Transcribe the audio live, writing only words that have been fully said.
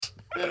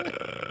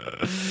I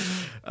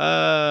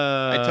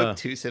took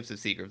 2 sips of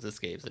Seagram's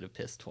Escapes and have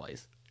pissed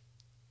twice.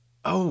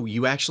 Oh,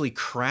 you actually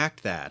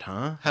cracked that,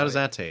 huh? How does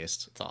that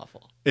taste? It's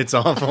awful. It's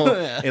awful.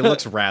 It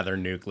looks rather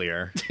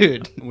nuclear.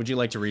 Dude. Would you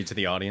like to read to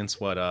the audience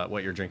what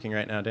you're drinking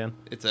right now, Dan?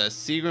 It's a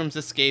Seagram's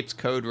Escapes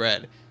Code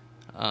Red.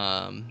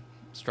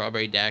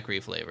 Strawberry daiquiri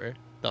flavor.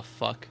 The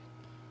fuck?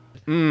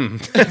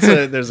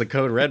 There's a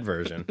Code Red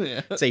version.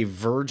 Yeah. It's a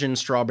virgin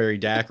strawberry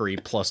daiquiri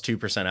plus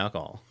 2%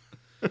 alcohol.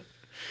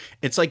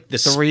 It's like the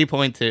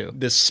 3.2.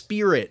 the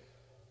spirit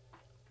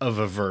of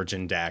a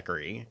virgin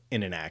daiquiri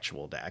in an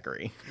actual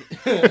daiquiri.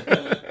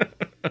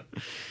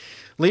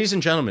 Ladies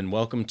and gentlemen,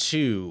 welcome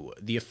to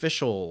the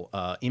official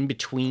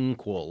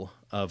in-between-quel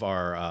of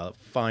our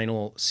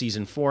final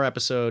Season 4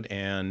 episode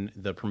and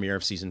the premiere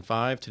of Season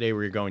 5. Today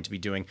we're going to be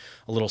doing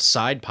a little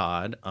side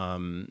pod,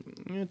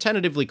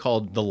 tentatively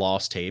called The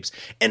Lost Tapes,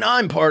 and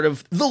I'm part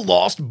of The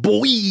Lost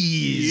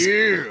Boys!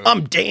 Yeah.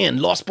 I'm Dan,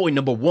 Lost Boy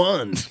number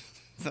 1.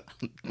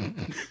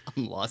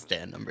 I'm Lost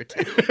Dan number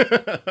 2.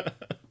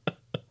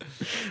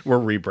 We're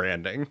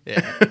rebranding.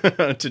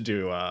 Yeah. To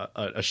do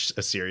a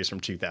series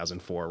from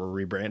 2004.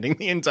 We're rebranding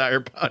the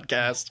entire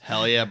podcast.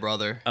 Hell yeah,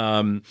 brother.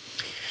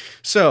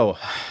 So,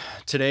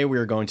 today we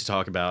are going to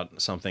talk about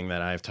something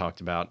that I've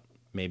talked about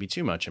maybe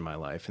too much in my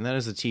life, and that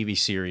is the TV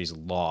series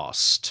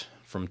Lost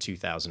from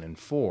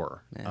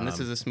 2004. And this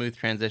is a smooth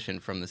transition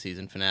from the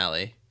season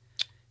finale,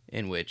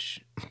 in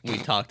which we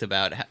talked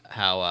about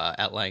how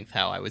at length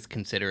how I was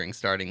considering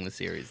starting the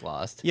series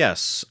Lost.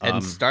 Yes.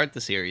 And start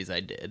the series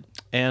I did.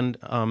 And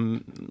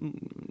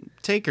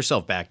take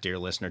yourself back, dear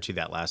listener, to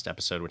that last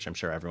episode, which I'm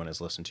sure everyone has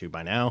listened to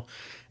by now.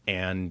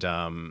 And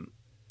Dan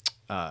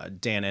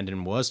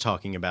Enden was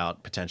talking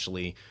about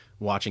potentially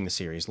watching the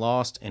series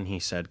Lost, and he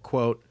said,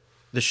 quote,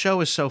 "The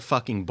show is so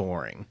fucking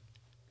boring."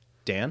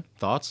 Dan,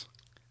 thoughts?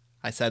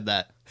 I said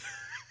that.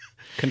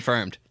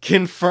 Confirmed.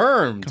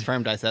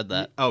 Confirmed I said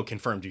that. Oh,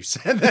 confirmed you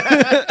said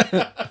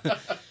that.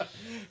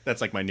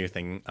 That's like my new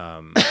thing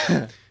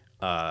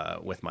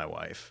with my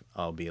wife.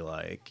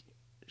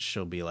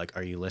 She'll be like,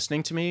 "Are you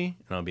listening to me?"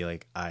 And I'll be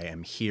like, "I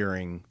am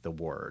hearing the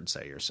words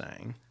that you're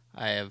saying."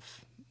 I have,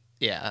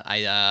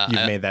 yeah.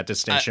 You've made that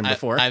distinction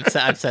before?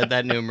 I've said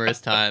that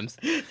numerous times.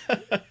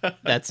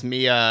 That's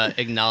me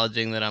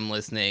acknowledging that I'm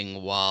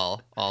listening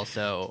while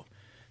also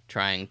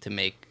trying to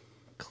make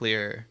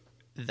clear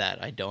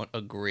that I don't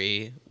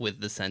agree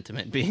with the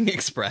sentiment being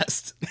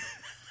expressed.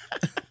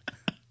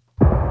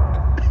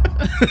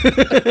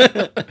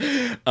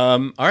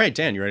 All right,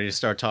 Dan, you ready to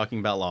start talking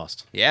about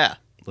Lost? Yeah.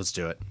 Let's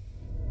do it.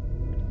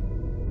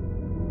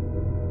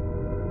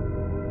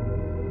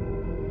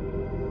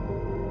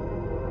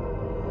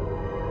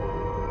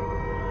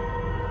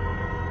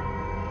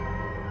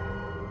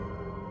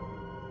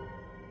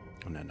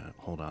 Oh, no.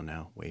 Hold on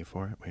now. Wait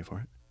for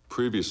it.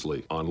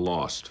 Previously on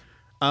Lost.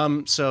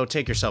 So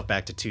take yourself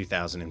back to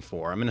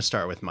 2004. I'm going to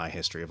start with my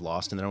history of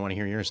Lost, and then I want to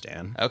hear yours,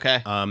 Dan.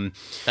 Okay.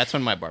 That's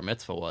when my bar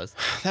mitzvah was.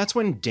 That's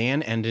when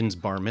Dan Enden's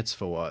bar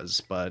mitzvah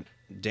was, but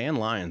Dan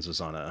Lyons was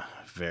on a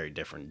very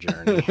different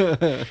journey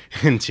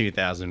in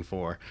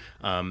 2004.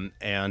 I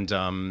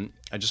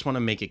just want to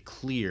make it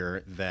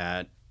clear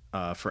that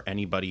for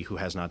anybody who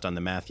has not done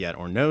the math yet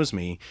or knows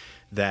me,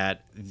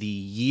 that the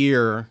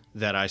year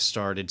that I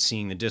started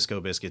seeing the Disco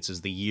Biscuits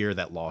is the year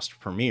that Lost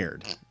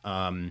premiered.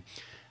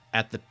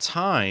 At the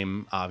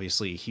time,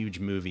 obviously a huge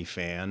movie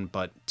fan,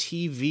 but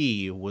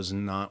TV was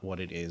not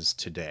what it is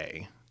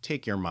today.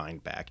 Take your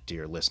mind back,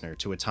 dear listener,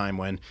 to a time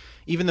when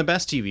even the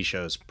best TV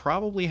shows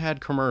probably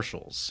had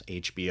commercials.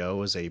 HBO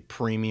was a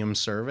premium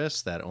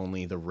service that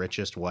only the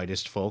richest,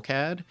 whitest folk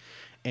had.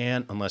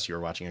 And unless you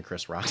were watching a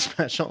Chris Rock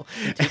special.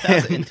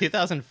 In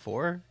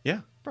 2004?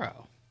 Yeah.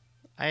 Bro.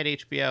 I had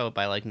HBO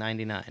by like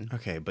 99.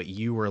 Okay, but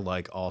you were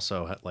like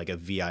also like a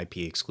VIP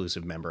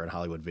exclusive member at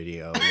Hollywood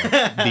Video,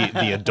 like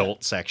the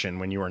adult section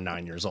when you were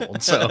 9 years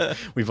old. So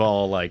we've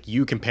all like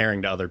you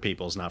comparing to other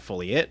people's not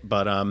fully it,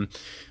 but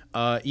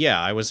yeah,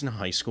 I was in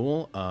high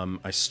school.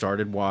 I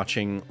started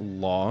watching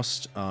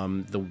Lost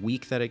the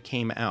week that it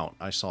came out.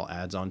 I saw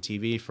ads on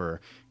TV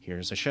for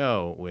here's a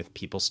show with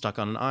people stuck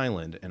on an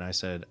island, and I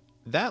said,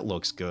 that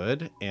looks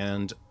good,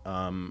 and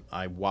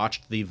I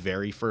watched the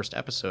very first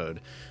episode,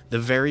 the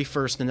very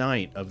first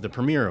night of the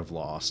premiere of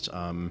Lost,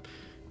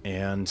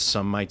 and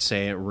some might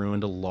say it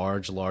ruined a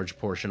large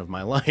portion of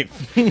my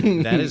life.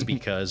 That is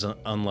because,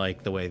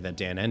 unlike the way that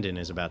Dan Enden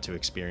is about to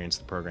experience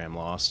the program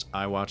Lost,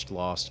 I watched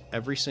Lost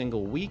every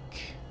single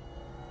week,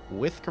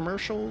 with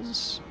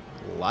commercials,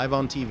 live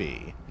on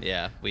TV.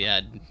 Yeah, we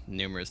had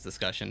numerous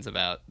discussions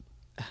about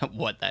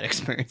what that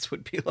experience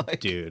would be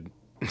like. Dude.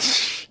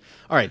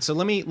 All right, so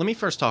let me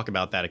first talk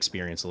about that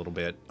experience a little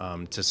bit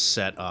to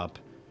set up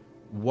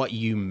what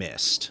you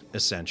missed,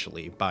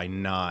 essentially, by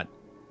not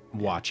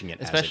watching it.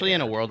 Especially in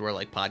a world where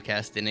like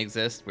podcasts didn't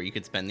exist, where you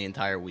could spend the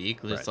entire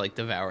week just right. like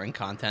devouring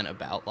content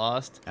about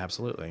Lost.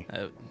 Absolutely.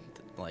 It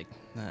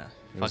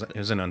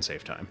was an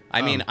unsafe time.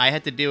 I mean, I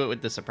had to do it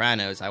with The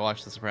Sopranos. I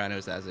watched The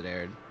Sopranos as it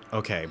aired.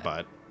 Okay,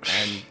 but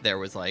and there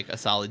was like a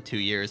solid 2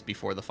 years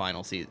before the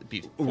final season.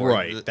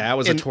 Right, that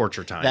was a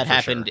torture time. That for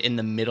happened sure. in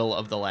the middle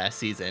of the last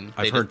season.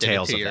 I've heard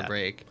tales a of 2-year that.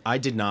 break. I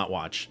did not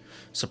watch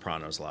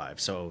Sopranos live,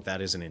 so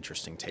that is an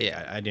interesting take.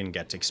 Yeah. I didn't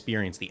get to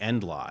experience the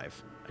end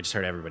live. I just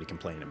heard everybody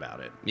complain about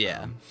it.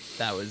 Yeah,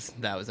 that was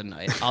a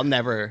night. I'll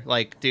never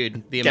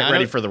dude. The Get amount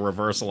ready of, for the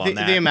reversal on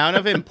that. The amount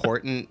of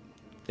important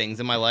things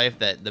in my life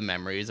that the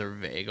memories are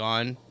vague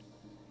on,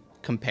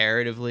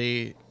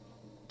 comparatively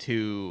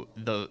to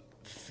the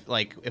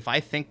if I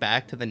think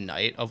back to the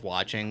night of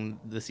watching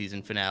the series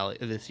finale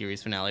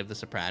of The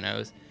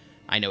Sopranos,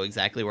 I know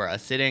exactly where I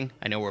was sitting.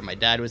 I know where my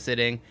dad was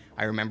sitting.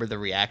 I remember the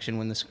reaction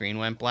when the screen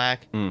went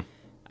black.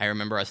 I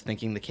remember us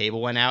thinking the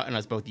cable went out and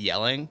us both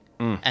yelling.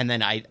 And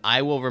then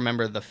I will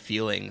remember the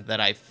feeling that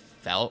I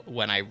felt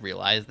when I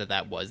realized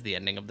that was the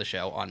ending of the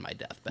show on my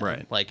deathbed.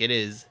 Right. It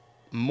is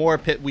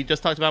more we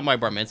just talked about my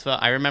bar mitzvah.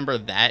 I remember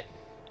that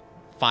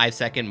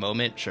 5-second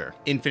moment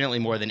infinitely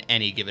more than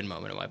any given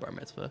moment of my bar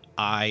mitzvah.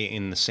 I,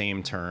 in the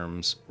same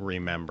terms,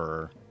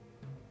 remember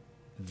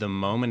the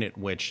moment at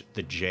which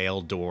the jail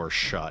door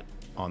shut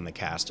on the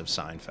cast of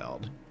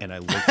Seinfeld, and I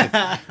looked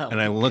at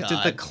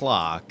at the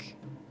clock,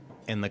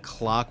 and the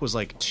clock was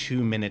like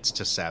 2 minutes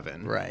to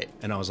 7. Right.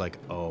 And I was like,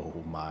 oh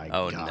my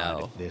God,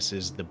 no. this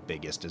is the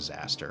biggest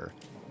disaster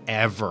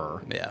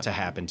ever to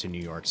happen to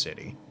New York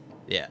City.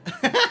 Yeah.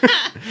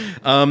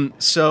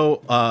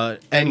 So anyway,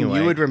 and you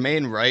would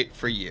remain right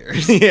for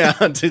years. Yeah,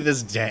 to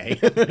this day.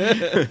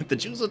 The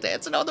Jews are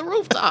dancing on the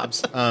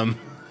rooftops.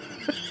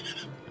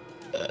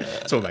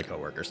 That's what my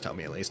coworkers tell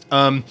me, at least.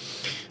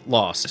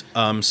 Lost.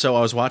 So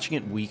I was watching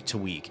it week to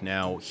week.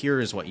 Now, here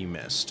is what you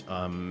missed.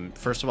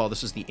 First of all,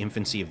 this is the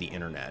infancy of the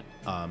internet,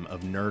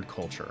 of nerd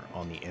culture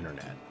on the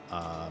internet.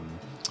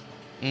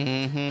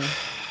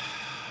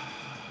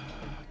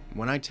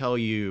 When I tell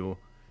you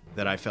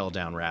that I fell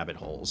down rabbit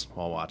holes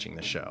while watching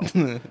the show,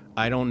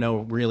 I don't know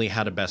really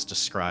how to best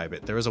describe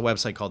it. There was a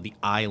website called The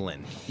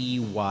Island,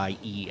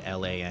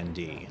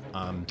 Eyeland.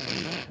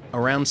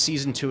 Around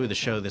season 2 of the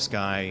show, this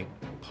guy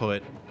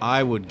put,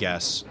 I would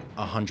guess,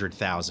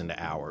 100,000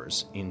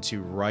 hours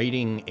into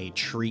writing a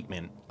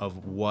treatment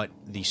of what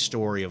the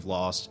story of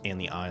Lost and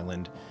The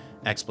Island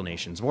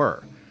explanations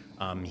were.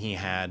 He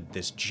had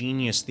this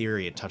genius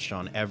theory. It touched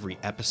on every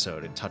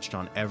episode. It touched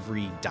on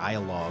every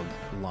dialogue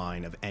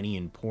line of any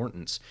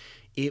importance.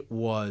 It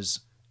was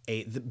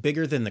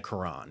bigger than the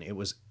Quran. It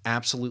was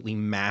absolutely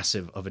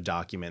massive of a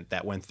document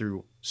that went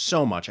through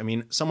so much. I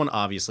mean, someone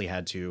obviously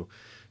had to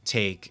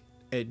take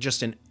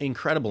just an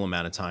incredible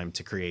amount of time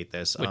to create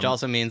this. Which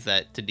also means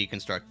that to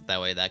deconstruct it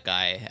that way, that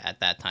guy at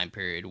that time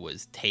period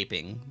was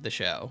taping the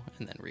show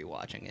and then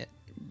rewatching it.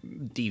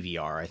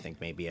 DVR, I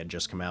think maybe had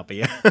just come out, but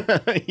yeah.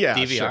 Yeah,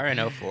 DVR sure.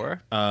 in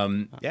 04?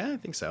 Yeah, I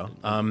think so.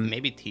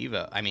 Maybe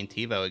TiVo. I mean,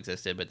 TiVo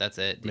existed, but that's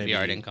it.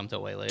 DVR didn't come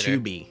till way later.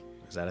 Tubi.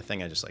 Is that a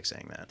thing? I just like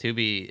saying that.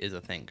 Tubi is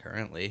a thing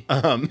currently.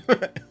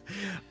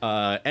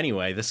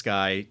 Anyway, this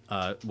guy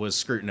was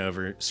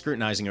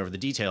scrutinizing over the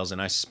details,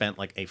 and I spent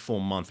like a full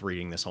month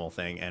reading this whole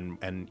thing,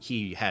 and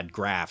he had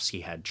graphs,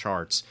 he had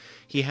charts,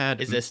 he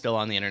had... Is this still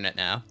on the internet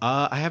now?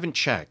 I haven't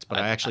checked, but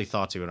I actually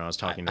thought to when I was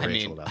talking to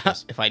Rachel about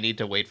this. If I need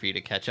to wait for you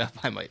to catch up,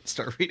 I might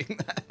start reading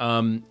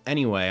that.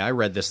 Anyway, I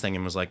read this thing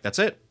and was like, that's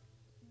it.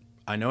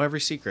 I know every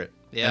secret.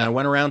 Yeah. And I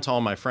went around to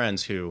all my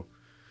friends who...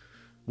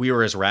 We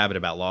were as rabid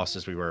about Lost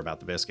as we were about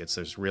the biscuits.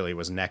 There really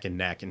was neck and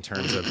neck in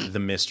terms of the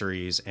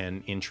mysteries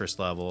and interest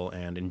level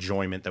and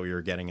enjoyment that we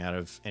were getting out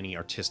of any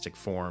artistic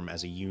form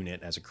as a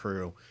unit, as a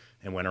crew,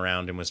 and went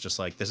around and was just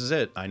like, this is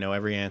it. I know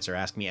every answer.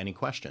 Ask me any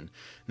question. And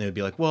they would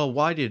be like, well,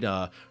 why did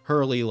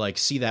Hurley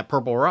see that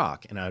purple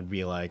rock? And I would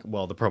be like,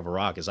 well, the purple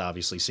rock is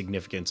obviously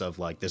significant of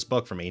this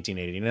book from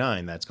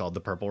 1889 that's called The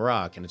Purple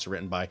Rock, and it's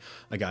written by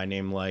a guy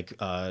named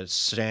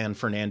San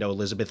Fernando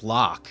Elizabeth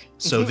Locke.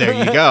 So there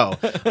you go.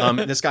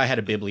 This guy had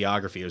a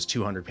bibliography. It was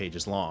 200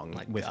 pages long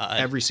with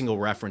every single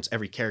reference,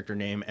 every character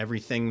name,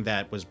 everything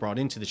that was brought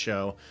into the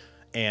show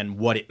and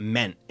what it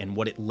meant and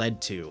what it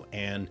led to.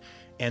 And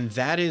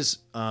that is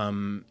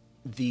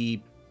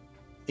the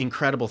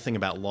incredible thing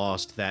about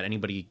Lost that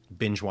anybody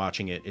binge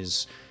watching it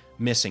is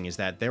missing, is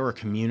that there were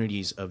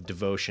communities of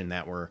devotion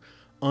that were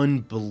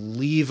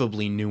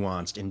unbelievably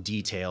nuanced and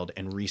detailed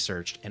and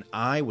researched. And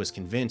I was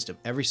convinced of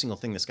every single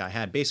thing this guy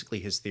had.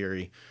 Basically, his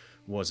theory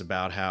was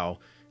about how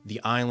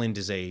the island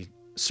is a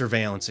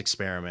surveillance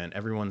experiment.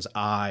 Everyone's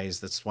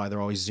eyes, that's why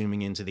they're always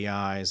zooming into the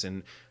eyes.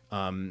 And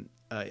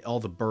all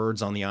the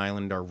birds on the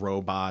island are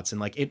robots,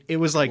 and it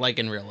was like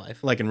in real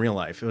life. Like in real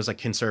life. It was like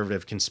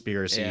conservative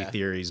conspiracy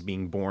theories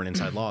being born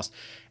inside Lost.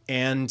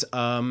 And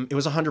it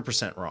was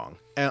 100% wrong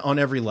on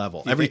every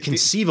level, every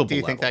conceivable level. Do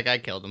you think that guy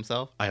killed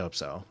himself? I hope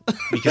so,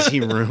 because he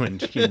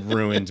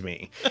ruined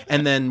me.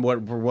 And then what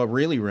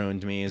really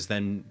ruined me is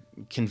then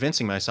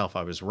convincing myself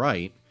I was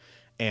right,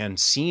 and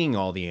seeing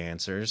all the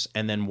answers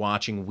and then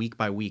watching week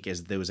by week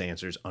as those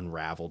answers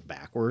unraveled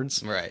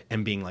backwards, right,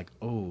 and being like,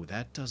 oh,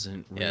 that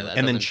doesn't really, that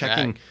and then doesn't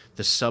checking track.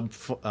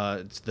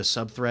 the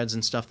sub threads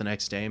and stuff the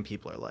next day, and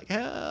people are like,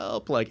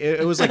 help, like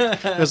it was like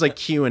it was like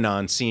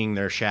QAnon seeing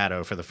their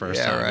shadow for the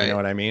first time. right. You know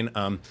what I mean?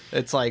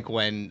 It's like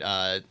when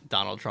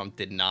Donald Trump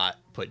did not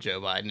put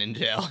Joe Biden in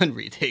jail and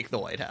retake the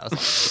White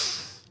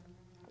House.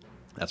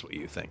 That's what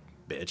you think,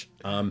 bitch.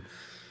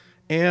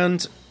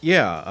 And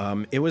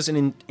yeah, it was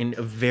a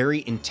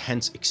very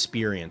intense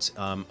experience,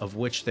 of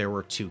which there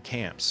were two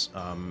camps.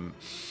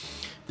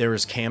 There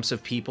was camps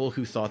of people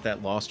who thought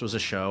that Lost was a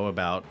show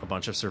about a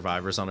bunch of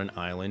survivors on an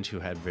island who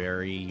had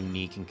very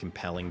unique and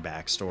compelling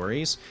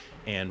backstories,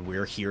 and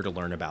we're here to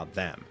learn about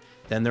them.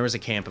 Then there was a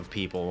camp of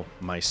people,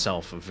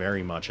 myself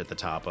very much at the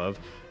top of,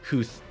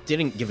 who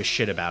didn't give a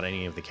shit about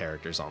any of the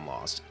characters on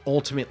Lost.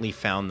 Ultimately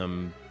found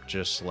them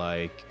just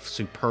like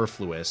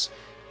superfluous.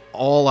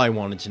 All I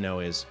wanted to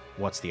know is,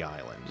 what's the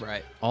island?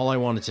 Right. All I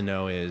wanted to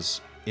know is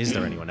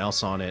there anyone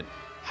else on it?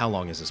 How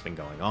long has this been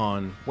going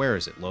on? Where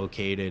is it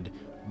located?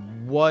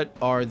 What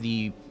are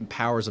the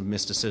powers of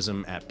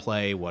mysticism at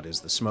play? What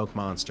is the smoke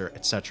monster,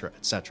 etc.,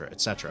 etc.,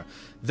 etc.?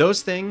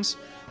 Those things,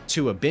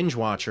 to a binge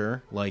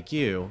watcher like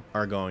you,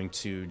 are going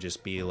to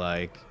just be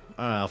like,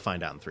 I'll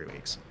find out in 3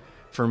 weeks.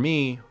 For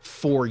me,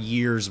 4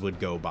 years would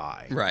go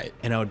by. Right.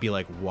 And I would be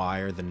like, why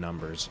are the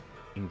numbers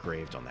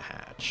engraved on the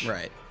hatch?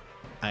 Right.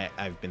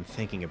 I've been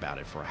thinking about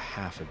it for a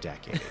half a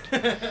decade.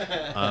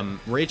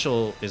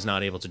 Rachel is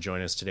not able to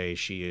join us today.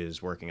 She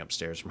is working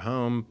upstairs from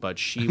home, but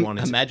she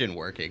wanted Imagine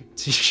working.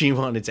 She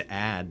wanted to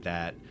add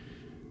that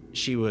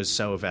she was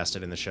so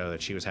invested in the show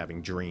that she was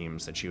having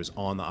dreams that she was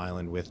on the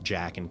island with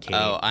Jack and Kate.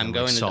 Oh, I'm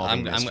going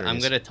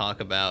to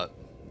talk about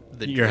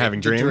the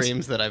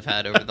dreams that I've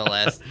had over the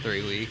last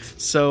 3 weeks.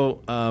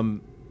 So,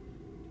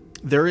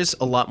 there is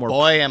a lot more.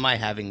 Boy, am I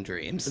having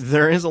dreams.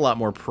 There is a lot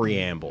more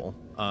preamble.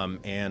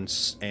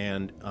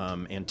 And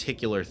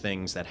anticular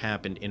things that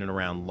happened in and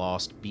around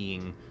Lost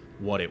being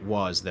what it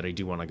was that I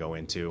do want to go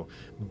into.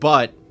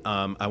 But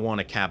I want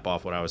to cap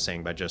off what I was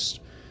saying by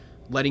just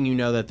letting you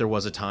know that there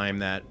was a time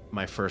that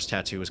my first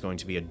tattoo was going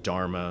to be a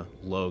Dharma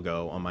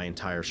logo on my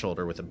entire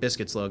shoulder with a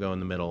Biscuits logo in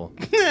the middle.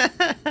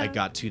 I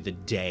got to the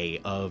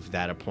day of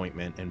that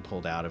appointment and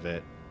pulled out of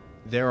it.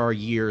 There are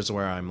years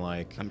where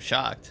I'm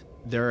shocked.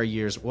 There are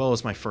years, well, it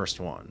was my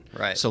first one.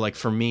 Right. So, like,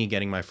 for me,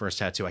 getting my first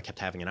tattoo, I kept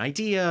having an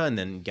idea and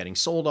then getting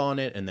sold on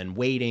it and then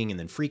waiting and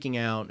then freaking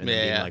out and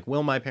then being like,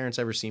 will my parents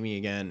ever see me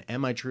again?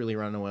 Am I truly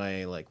running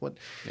away? Like, what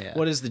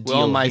is the deal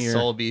here? Will my here?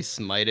 soul be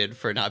smited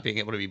for not being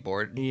able to be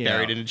buried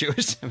in a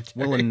Jewish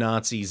cemetery? Will a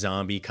Nazi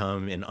zombie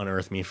come and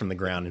unearth me from the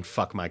ground and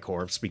fuck my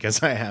corpse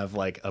because I have,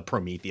 like, a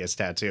Prometheus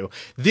tattoo?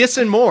 This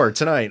and more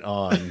tonight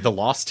on The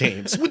Lost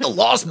Tapes with the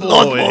Lost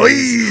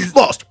Boys!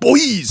 Lost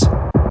Boys!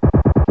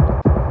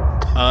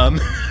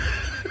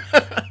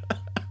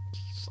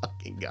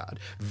 Fucking God.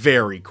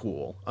 Very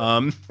cool.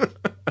 The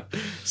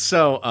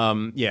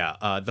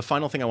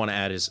final thing I want to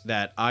add is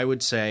that I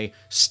would say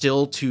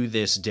still to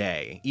this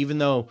day, even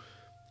though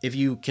if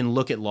you can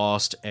look at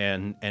Lost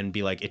and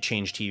be like, it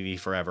changed TV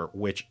forever,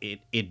 which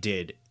it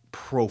did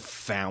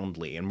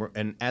profoundly.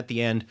 And at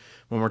the end,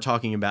 when we're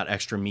talking about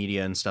extra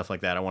media and stuff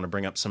like that, I want to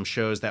bring up some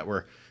shows that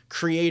were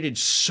created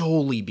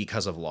solely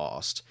because of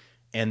Lost,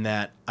 and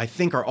that I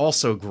think are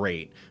also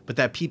great, but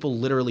that people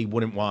literally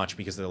wouldn't watch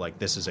because they're like,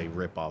 this is a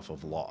ripoff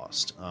of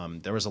Lost.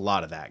 There was a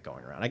lot of that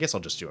going around. I guess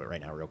I'll just do it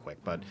right now real quick,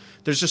 but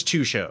there's just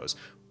two shows,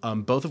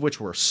 both of which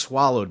were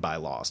swallowed by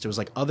Lost. It was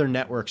like other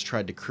networks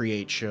tried to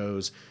create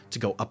shows to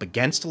go up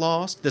against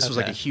Lost. This was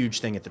like a huge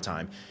thing at the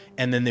time.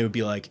 And then they would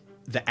be like,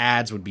 the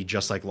ads would be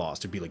just like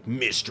Lost. It'd be like,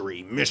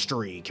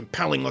 mystery,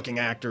 compelling looking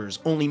actors,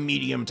 only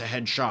medium to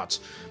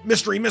headshots,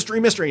 mystery.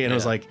 And it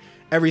was like,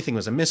 everything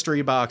was a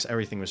mystery box.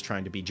 Everything was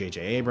trying to be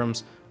J.J.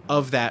 Abrams.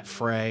 Of that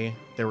fray,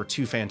 there were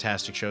two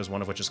fantastic shows,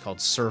 one of which is called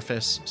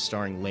Surface,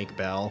 starring Lake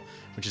Bell,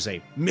 which is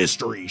a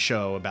mystery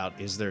show about,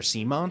 is there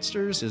sea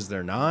monsters? Is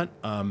there not?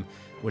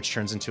 Which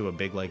turns into a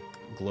big, like,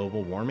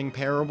 global warming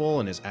parable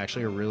and is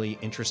actually a really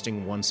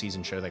interesting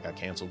one-season show that got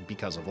canceled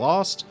because of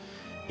Lost.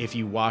 If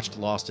you watched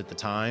Lost at the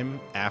time,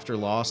 after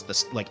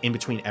Lost, like in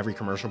between every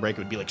commercial break, it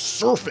would be like,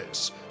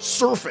 Surface.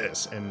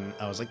 And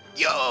I was like,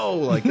 yo,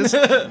 like this,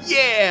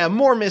 yeah,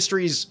 more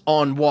mysteries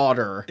on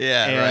water.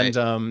 Yeah, and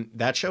right.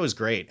 That show is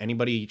great.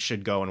 Anybody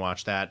should go and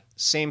watch that.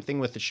 Same thing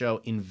with the show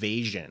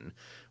Invasion,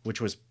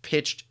 which was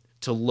pitched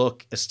to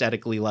look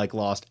aesthetically like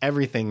Lost.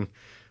 Everything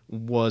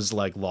was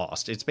like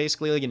Lost. It's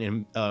basically like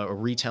a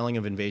retelling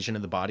of Invasion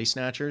of the Body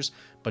Snatchers,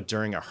 but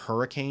during a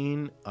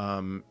hurricane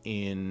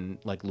in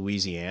like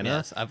Louisiana.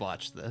 Yes, I've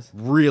watched this.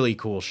 Really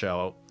cool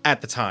show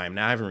at the time.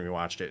 Now I haven't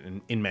rewatched it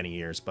in many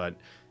years, but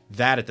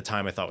that at the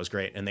time I thought was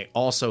great. And they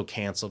also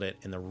canceled it,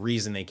 and the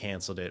reason they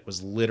canceled it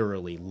was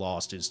literally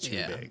Lost is too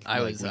big.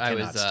 We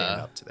cannot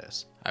stand up to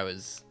this.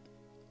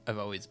 I've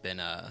always been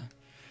a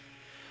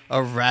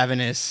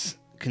ravenous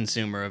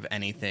consumer of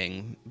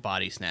anything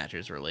Body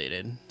Snatchers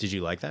related. Did you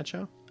like that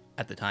show?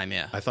 At the time,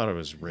 yeah. I thought it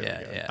was really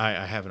good. Yeah.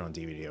 I have it on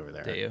DVD over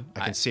there. Do you?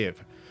 I can see it.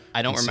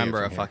 I don't can see it remember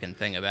from a here. fucking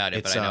thing about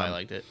it, but I know I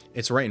liked it.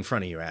 It's right in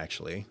front of you,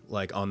 actually,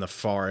 like on the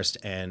farthest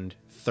end,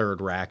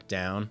 third rack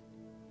down,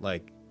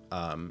 like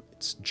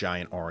it's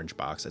giant orange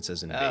box that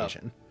says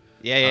Invasion.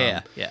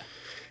 Yeah.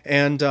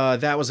 And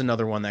that was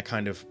another one that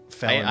kind of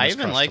fell in. I was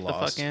even crushed like to the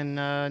Lost. fucking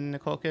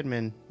Nicole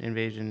Kidman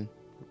Invasion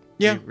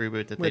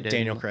reboot that they with did.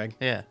 Daniel Craig.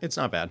 Yeah. It's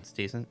not bad. It's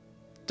decent.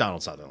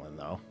 Donald Sutherland,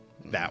 though.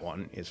 That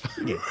one is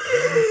fucking...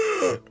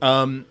 what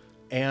I'm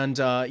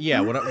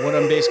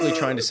basically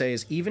trying to say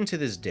is, even to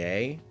this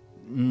day,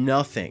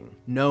 no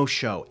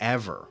show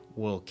ever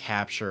will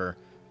capture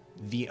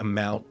the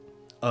amount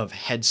of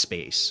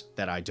headspace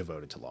that I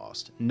devoted to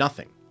Lost.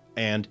 Nothing.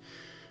 And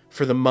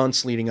for the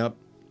months leading up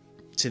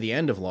to the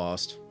end of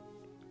Lost,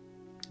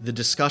 the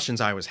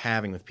discussions I was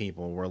having with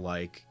people were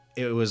like,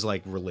 it was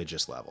like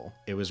religious level.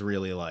 It was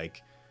really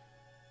like,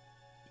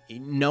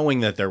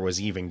 knowing that there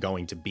was even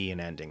going to be an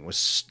ending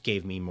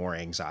gave me more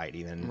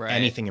anxiety than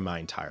anything in my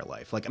entire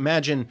life. Like,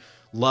 imagine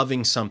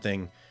loving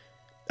something,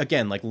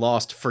 again, like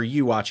Lost, for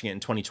you watching it in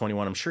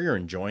 2021, I'm sure you're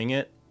enjoying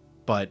it,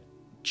 but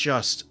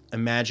just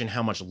imagine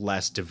how much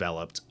less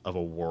developed of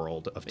a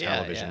world of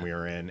television we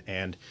were in.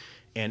 And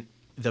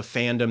the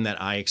fandom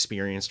that I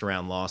experienced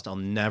around Lost, I'll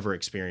never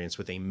experience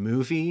with a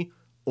movie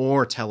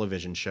or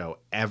television show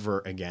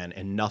ever again.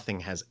 And nothing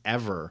has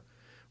ever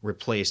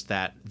replaced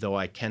that, though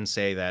I can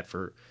say that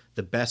for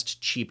the best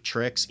cheap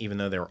tricks, even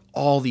though there were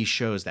all these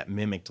shows that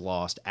mimicked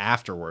Lost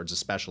afterwards,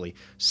 especially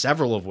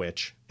several of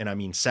which, and I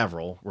mean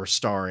several, were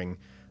starring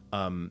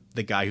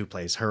the guy who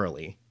plays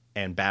Hurley.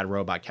 And Bad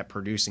Robot kept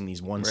producing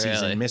these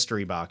one-season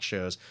mystery box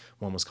shows.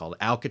 One was called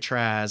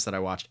Alcatraz that I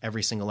watched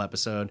every single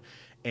episode.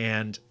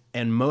 And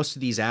most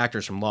of these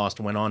actors from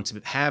Lost went on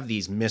to have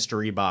these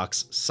mystery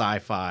box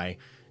sci-fi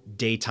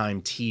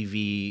daytime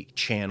TV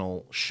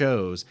channel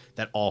shows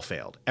that all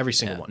failed. Every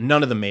single one.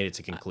 None of them made it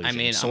to conclusion. I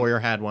mean, Sawyer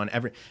had one.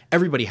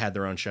 Everybody had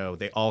their own show.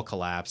 They all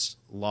collapsed.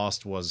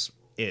 Lost was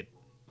it.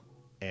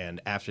 And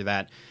after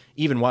that,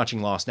 even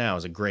watching Lost now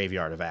is a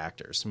graveyard of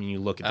actors. I mean, you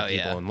look at the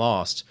people in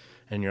Lost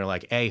and you're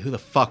like, hey, who the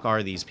fuck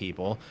are these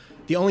people?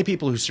 The only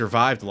people who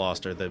survived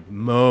Lost are the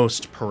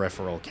most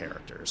peripheral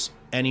characters.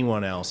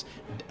 Anyone else...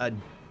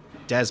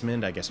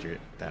 Desmond, I guess you're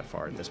that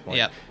far at this point.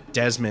 Yep.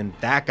 Desmond,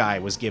 that guy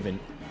was given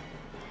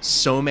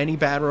so many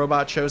Bad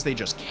Robot shows, they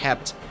just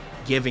kept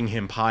giving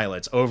him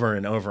pilots over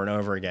and over and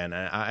over again.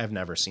 I've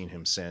never seen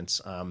him since.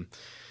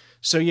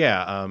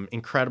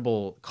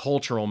 Incredible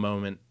cultural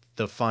moment.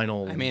 The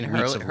final. I mean,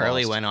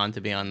 Hurley went on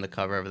to be on the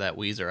cover of that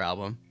Weezer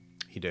album.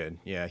 He did.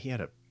 Yeah, he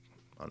had a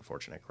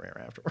unfortunate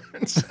career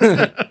afterwards.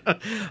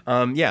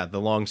 The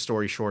long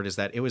story short is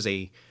that it was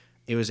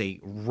a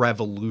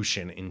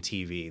revolution in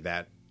TV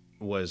that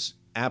was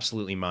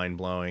absolutely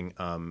mind-blowing.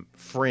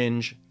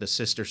 Fringe, the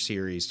sister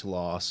series to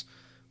Lost,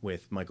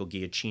 with Michael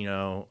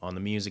Giacchino on the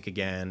music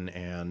again,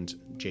 and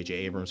J.J.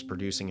 Abrams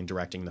producing and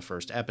directing the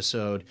first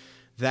episode.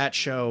 That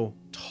show,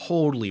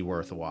 totally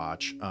worth a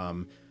watch,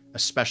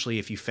 especially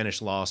if you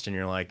finish Lost and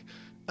you're like,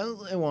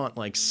 I want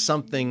like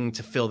something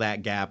to fill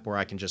that gap where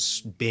I can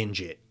just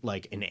binge it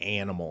like an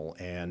animal.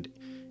 And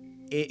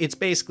it's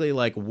basically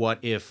like What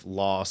If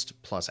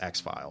Lost plus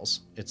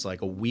X-Files. It's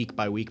like a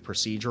week-by-week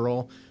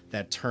procedural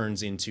that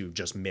turns into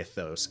just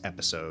mythos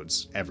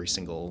episodes every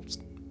single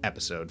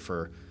episode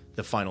for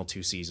the final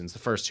 2 seasons. The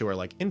first 2 are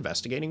like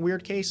investigating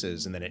weird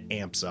cases, and then it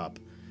amps up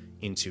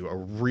into a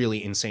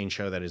really insane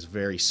show that is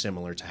very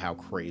similar to how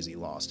crazy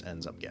Lost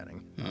ends up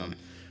getting.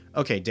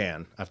 Okay,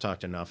 Dan, I've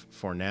talked enough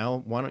for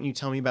now. Why don't you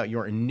tell me about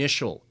your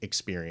initial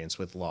experience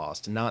with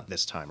Lost, not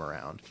this time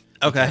around?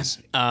 Okay. Because,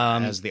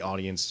 as the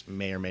audience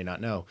may or may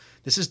not know,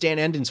 this is Dan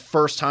Enden's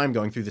first time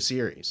going through the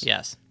series.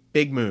 Yes.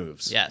 Big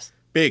moves. Yes.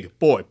 Big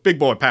boy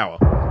power.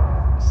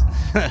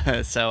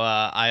 So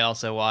I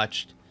also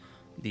watched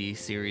the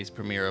series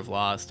premiere of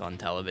Lost on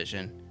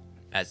television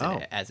as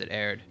it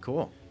aired.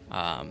 Cool.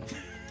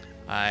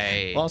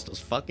 I Lost was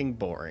fucking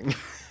boring.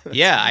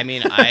 Yeah, I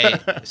mean,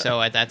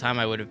 so at that time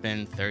I would have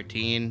been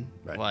 13.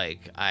 Right.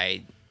 Like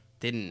I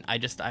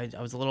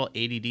was a little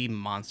ADD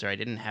monster. I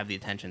didn't have the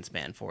attention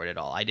span for it at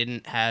all. I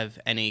didn't have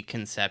any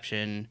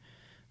conception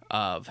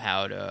of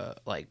how to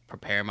like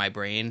prepare my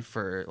brain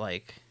for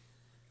like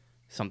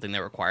something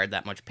that required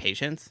that much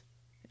patience.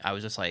 I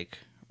was just like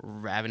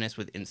ravenous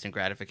with instant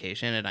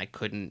gratification, and I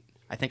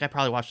think I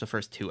probably watched the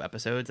first 2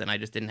 episodes and I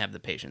just didn't have the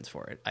patience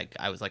for it.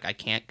 I was like, I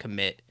can't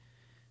commit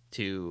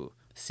to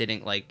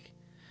sitting like...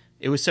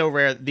 It was so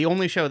rare. The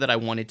only show that I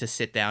wanted to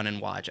sit down and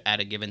watch at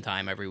a given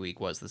time every week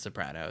was The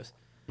Sopranos.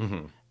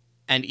 Mm-hmm.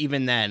 And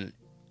even then,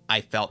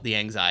 I felt the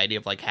anxiety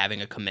of like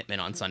having a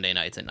commitment on Sunday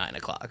nights at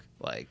 9:00.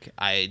 Like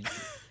I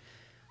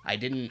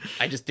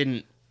just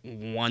didn't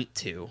want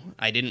to.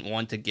 I didn't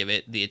want to give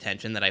it the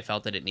attention that I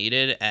felt that it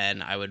needed,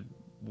 and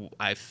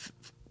I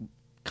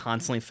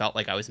constantly felt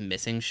like I was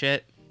missing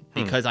shit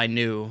because I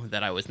knew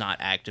that I was not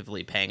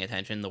actively paying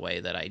attention the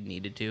way that I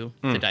needed to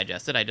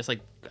digest it.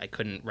 I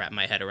couldn't wrap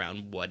my head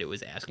around what it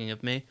was asking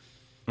of me.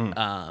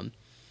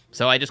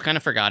 So I just kind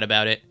of forgot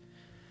about it.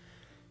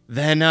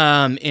 Then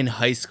in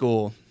high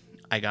school,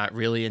 I got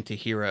really into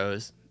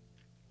Heroes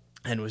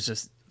and was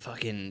just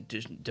fucking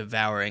just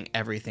devouring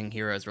everything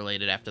Heroes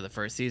related after the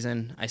first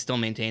season. I still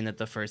maintain that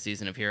the first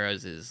season of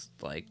Heroes is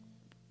like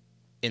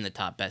in the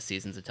top best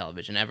seasons of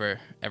television ever.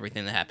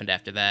 Everything that happened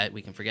after that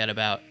we can forget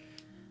about.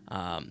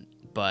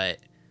 But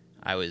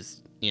I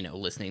was,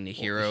 listening to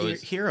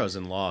Heroes. Heroes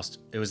and Lost,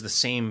 it was the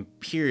same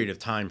period of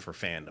time for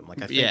fandom.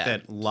 Like, I think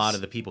that a lot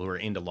of the people who were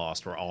into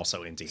Lost were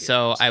also into Heroes.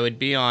 So I would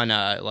be on,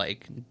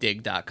 like,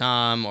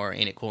 dig.com or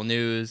Ain't It Cool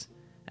News,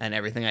 and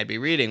everything I'd be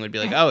reading would be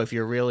like, oh, if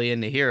you're really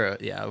into Heroes...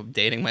 Yeah, I'm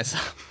dating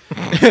myself.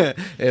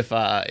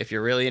 If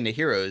you're really into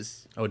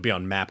Heroes... I would be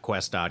on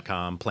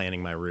mapquest.com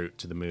planning my route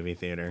to the movie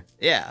theater.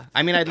 Yeah.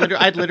 I mean,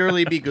 I'd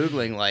literally be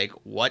Googling, like,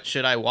 what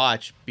should I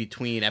watch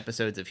between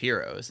episodes of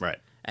Heroes? Right.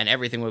 And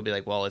everything would be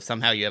like, well, if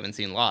somehow you haven't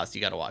seen Lost,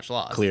 you got to watch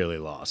Lost. Clearly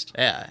Lost.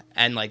 Yeah.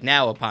 And, like,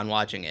 now upon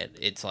watching it,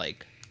 it's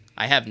like,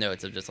 I have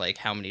notes of just, like,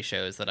 how many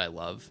shows that I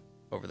love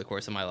over the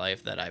course of my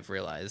life that I've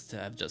realized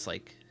have just,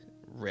 like,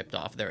 ripped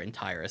off their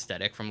entire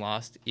aesthetic from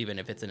Lost, even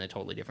if it's in a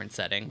totally different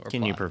setting or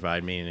Can plot. you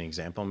provide me an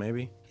example,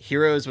 maybe?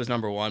 Heroes was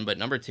number one, but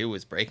number two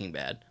was Breaking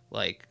Bad.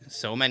 Like,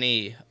 so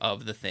many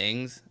of the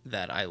things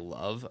that I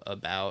love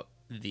about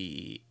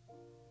the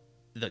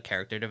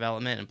character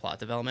development and plot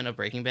development of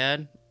Breaking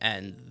Bad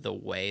and the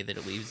way that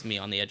it leaves me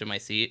on the edge of my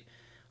seat,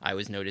 I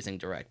was noticing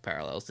direct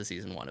parallels to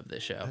season one of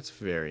this show. That's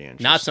very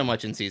interesting. Not so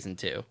much in season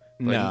two,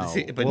 but No.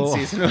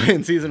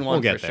 in season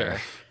one we'll for get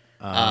there.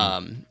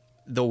 sure.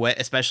 The way,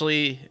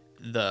 especially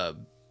the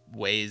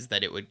ways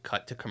that it would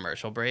cut to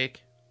commercial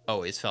break,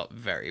 always felt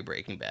very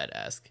Breaking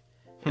Bad-esque.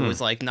 It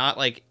was like not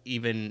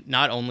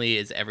only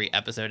is every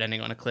episode ending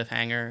on a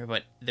cliffhanger,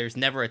 but there's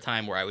never a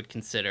time where I would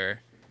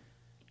consider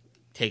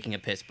taking a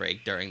piss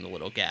break during the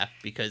little gap,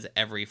 because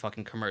every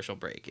fucking commercial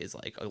break is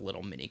like a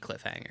little mini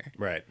cliffhanger.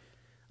 Right.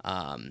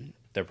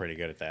 They're pretty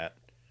good at that.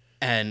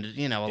 And,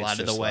 a lot of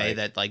the just way like-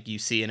 that, like, you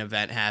see an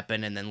event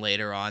happen and then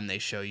later on they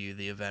show you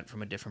the event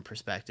from a different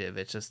perspective.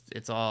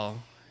 It's all,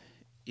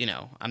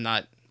 I'm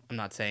not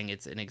saying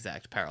it's an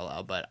exact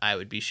parallel, but I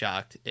would be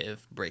shocked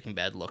if Breaking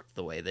Bad looked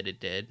the way that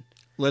it did.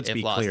 Let's if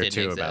be Lost clear, didn't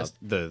too, exist.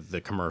 about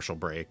the commercial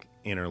break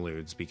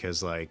interludes,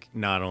 because, like,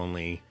 not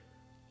only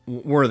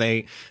were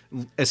they,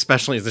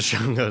 especially as the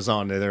show goes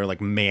on, they're, like,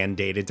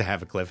 mandated to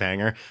have a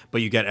cliffhanger,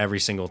 but you get every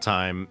single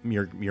time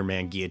your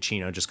man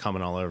Giacchino just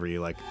coming all over you,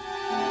 like...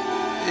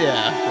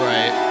 Yeah,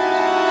 right.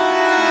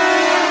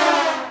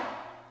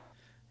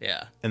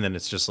 Yeah. And then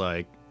it's just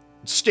like,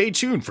 stay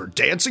tuned for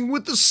Dancing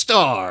with the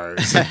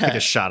Stars. Like a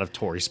shot of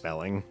Tori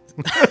Spelling.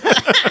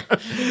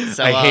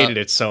 So, I hated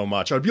it so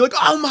much. I'd be like,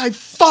 oh my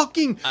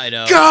fucking God!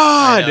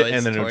 God! I know, it's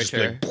And then it would just be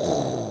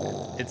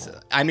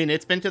torture. like,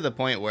 It's been to the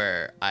point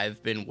where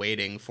I've been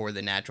waiting for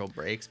the natural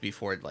breaks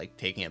before, like,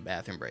 taking a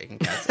bathroom break. And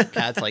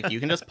Kat's like, you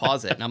can just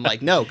pause it. And I'm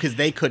like, no, because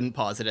they couldn't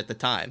pause it at the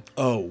time.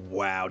 oh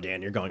wow,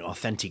 Dan, you're going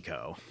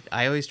authentico.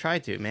 I always try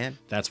to, man.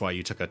 That's why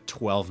you took a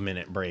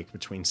 12-minute break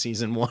between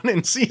season 1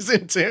 and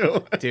season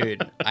 2.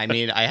 Dude, I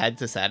mean, I had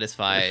to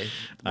satisfy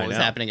what was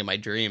know. happening in my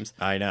dreams.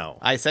 I know.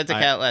 I said to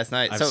Kat last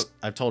night,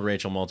 I've told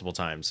Rachel multiple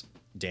times,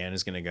 Dan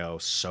is going to go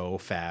so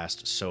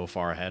fast, so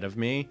far ahead of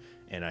me,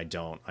 and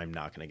I'm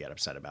not going to get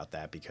upset about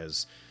that,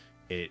 because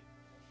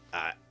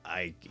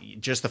I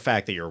just the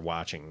fact that you're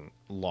watching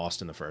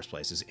Lost in the first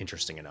place is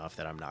interesting enough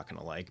that I'm not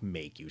going to, like,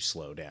 make you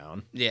slow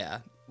down. yeah,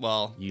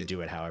 well, You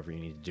do it however you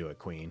need to do it,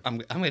 Queen. I'm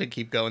going to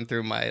keep going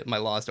through my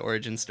Lost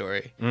origin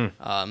story.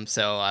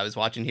 So I was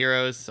watching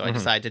Heroes, so I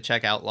decided to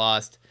check out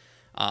Lost.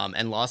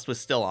 And Lost was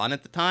still on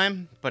at the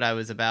time, but I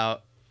was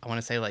about, I want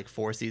to say, like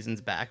 4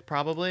 seasons back,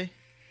 probably.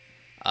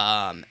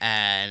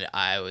 And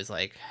I was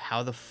like,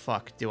 how the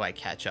fuck do I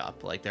catch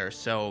up? Like, there are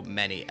so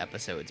many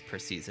episodes per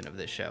season of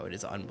this show. It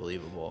is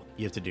unbelievable.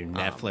 You have to do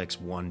Netflix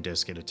one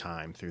disc at a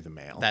time through the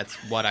mail. That's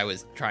what I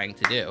was trying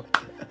to do.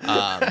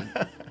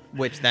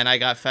 Which then I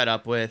got fed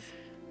up with.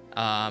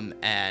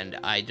 And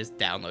I just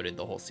downloaded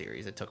the whole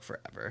series. It took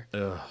forever.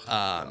 Ugh,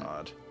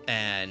 God.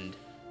 And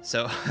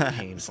so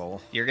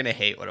Painful. you're going to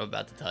hate what I'm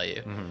about to tell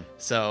you.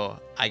 So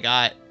I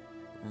got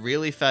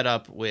really fed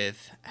up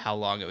with how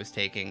long it was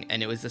taking.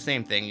 And it was the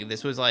same thing.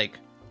 This was like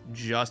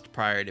just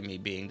prior to me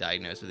being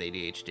diagnosed with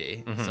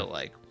ADHD. So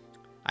like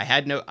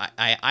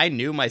I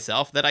knew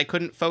myself that I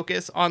couldn't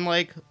focus on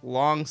like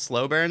long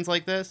slow burns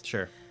like this.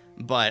 Sure.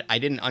 But I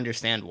didn't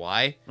understand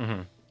why.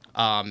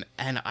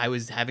 And I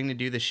was having to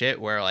do the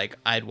shit where like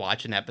I'd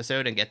watch an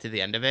episode and get to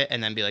the end of it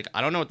and then be like,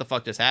 I don't know what the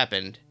fuck just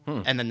happened.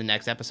 And then the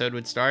next episode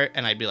would start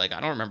and I'd be like, I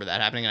don't remember that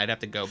happening, and I'd have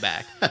to go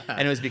back.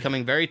 And it was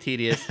becoming very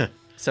tedious.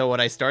 So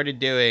what I started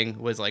doing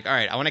was like, all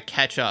right, I want to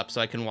catch up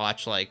so I can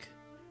watch, like,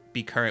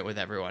 be current with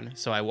everyone.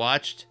 So I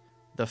watched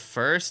the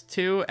first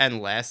 2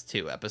 and last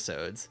 2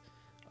 episodes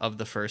of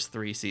the first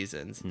 3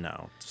 seasons.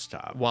 No,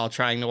 stop. While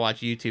trying to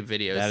watch YouTube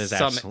videos. That is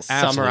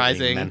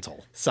absolutely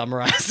mental.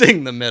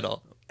 Summarizing the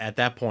middle. At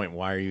that point,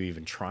 why are you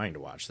even trying to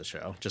watch the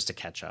show? Just to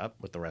catch up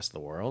with the rest of the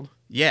world?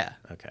 Yeah.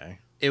 Okay.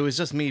 It was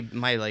just me,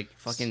 my, like,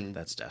 fucking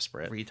That's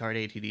desperate.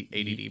 retard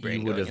ADD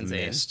brain You would going have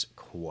insane. missed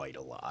quite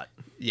a lot.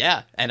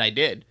 Yeah, and I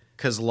did.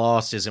 Because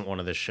Lost isn't one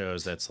of the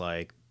shows that's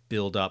like,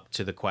 build up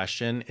to the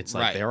question. It's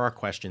like there are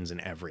questions in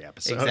every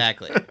episode.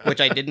 Exactly, which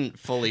I didn't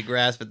fully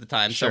grasp at the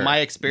time. Sure. So my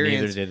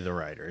experience... Neither did the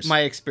writers. My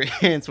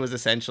experience was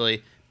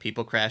essentially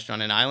people crashed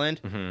on an island.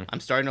 Mm-hmm.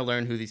 I'm starting to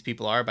learn who these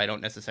people are, but I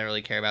don't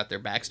necessarily care about their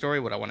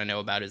backstory. What I want to know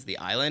about is the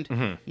island.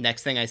 Mm-hmm.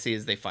 Next thing I see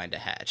is they find a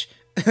hatch.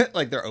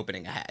 Like they're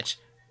opening a hatch.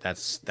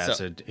 That's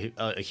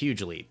a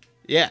huge leap.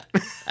 Yeah.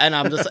 And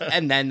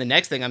and then the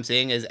next thing I'm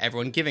seeing is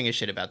everyone giving a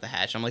shit about the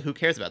hatch. I'm like, who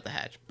cares about the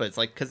hatch? But it's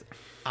like, because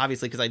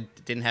I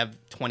didn't have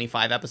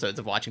 25 episodes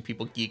of watching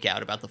people geek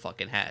out about the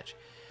fucking hatch.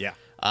 Yeah.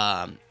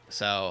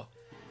 So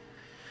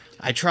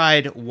I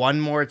tried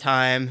one more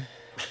time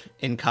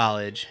in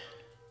college,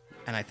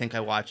 and I think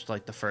I watched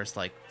like the first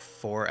like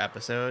 4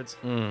 episodes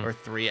or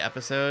 3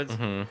 episodes.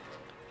 Mm-hmm.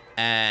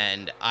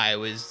 And I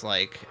was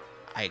like,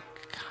 I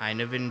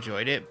kind of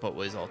enjoyed it, but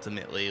was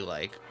ultimately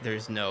like,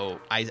 there's no,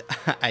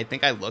 I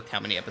think I looked how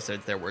many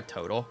episodes there were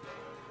total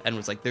and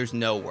was like, there's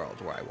no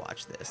world where I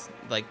watch this.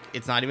 Like,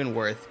 it's not even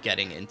worth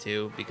getting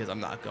into because I'm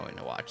not going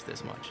to watch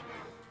this much.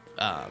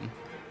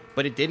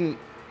 But it didn't,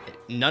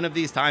 none of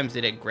these times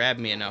did it grab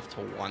me enough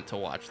to want to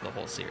watch the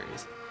whole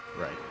series.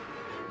 Right.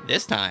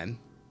 This time,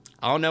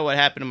 I don't know what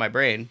happened to my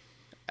brain.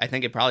 I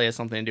think it probably has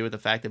something to do with the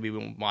fact that we've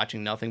been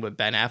watching nothing but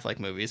Ben Affleck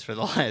movies for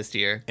the last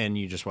year. And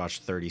you just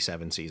watched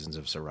 37 seasons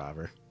of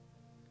Survivor.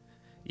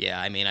 Yeah,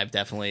 I mean, I've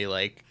definitely,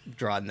 like,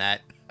 drawn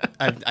that.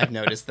 I've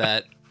noticed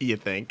that. You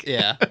think?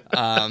 Yeah.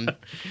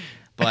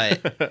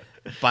 But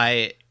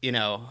by, you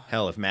know...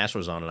 Hell, if MASH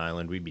was on an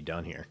island, we'd be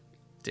done here.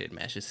 Dude,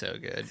 MASH is so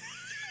good.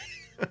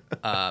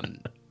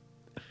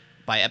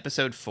 By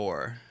episode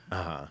 4...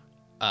 Uh-huh.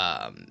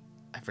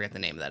 I forget the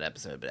name of that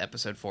episode, but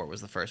episode 4 was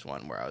the first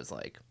one where I was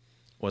like...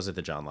 Was it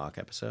the John Locke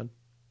episode?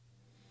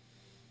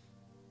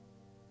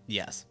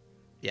 Yes,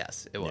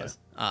 it was.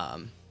 Yeah.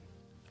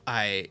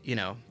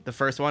 The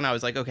first one, I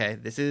was like, okay,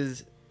 this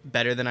is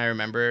better than I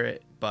remember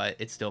it, but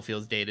it still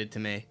feels dated to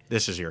me.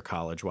 This is your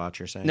college watch,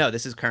 you're saying? No,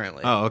 this is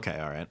currently. Oh, okay,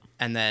 all right.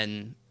 And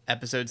then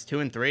episodes 2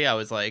 and 3, I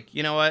was like,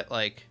 you know what?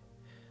 Like,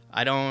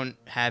 I don't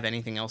have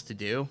anything else to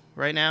do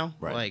right now.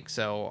 Right. Like,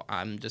 so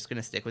I'm just going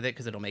to stick with it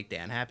because it'll make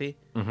Dan happy.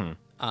 Mm-hmm.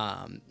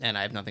 And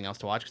I have nothing else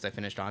to watch because I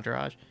finished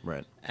Entourage.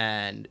 Right.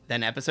 And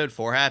then episode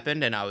 4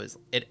 happened, and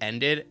it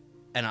ended,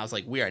 and I was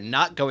like, we are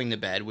not going to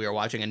bed. We are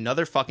watching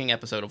another fucking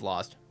episode of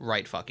Lost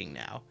right fucking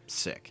now.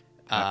 Sick.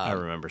 I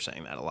remember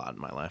saying that a lot in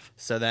my life.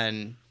 So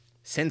then,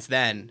 since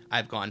then,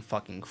 I've gone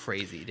fucking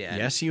crazy, Dan.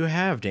 Yes, you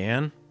have,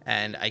 Dan.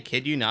 And I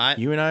kid you not.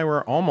 You and I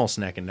were almost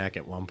neck and neck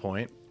at one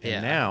point.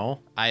 And now...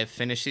 I have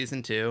finished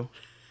season 2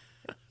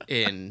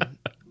 in,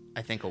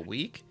 I think, a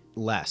week?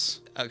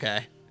 Less.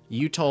 Okay.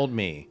 You told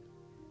me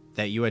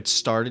that you had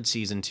started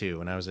season 2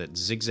 when I was at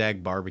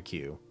Zigzag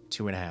Barbecue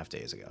 2.5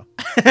 days ago.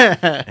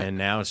 And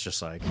now it's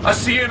just like... I'll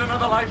see you in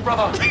another life,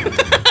 brother.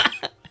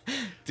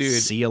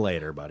 Dude. See you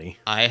later, buddy.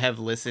 I have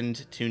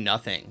listened to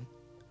nothing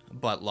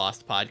but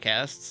Lost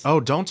podcasts. Oh,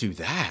 don't do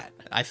that.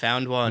 I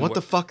found one. What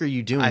the fuck are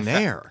you doing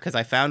there? Because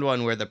I found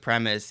one where the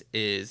premise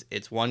is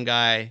it's one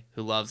guy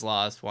who loves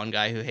Lost, one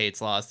guy who hates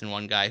Lost, and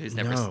one guy who's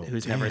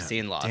never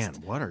seen Lost. Dan,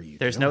 what are you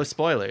There's doing? no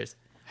spoilers.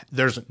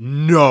 There's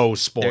no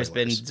spoilers.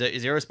 There's been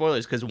zero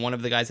spoilers because one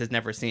of the guys has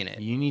never seen it.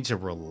 You need to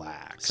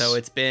relax. So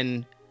it's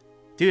been...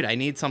 Dude, I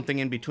need something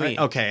in between.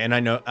 Okay, and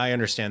I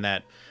understand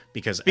that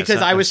because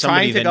I was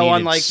trying to go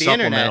on like the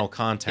internet. Supplemental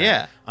content.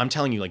 Yeah. I'm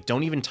telling you, like,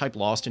 don't even type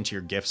Lost into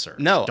your GIF search.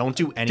 No. Don't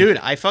do anything. Dude,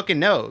 I fucking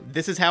know.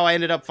 This is how I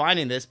ended up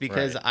finding this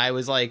because I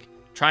was like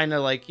trying to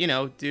like,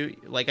 do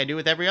like I do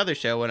with every other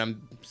show when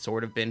I'm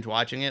sort of binge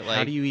watching it. Like,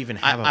 how do you even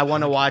have I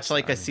want to watch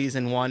like a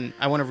season 1.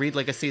 I want to read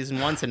like a season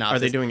 1 synopsis. Are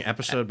they doing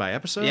episode by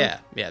episode? Yeah,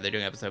 they're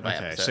doing episode by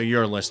episode. Okay, so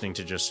you're listening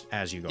to just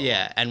as you go.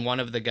 Yeah, and one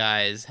of the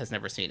guys has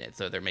never seen it,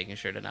 so they're making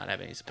sure to not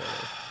have any spoilers.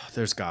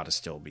 There's got to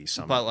still be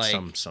some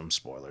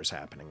spoilers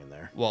happening in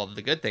there. Well,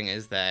 the good thing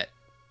is that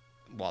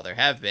while there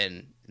have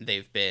been,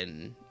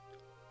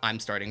 I'm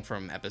starting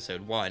from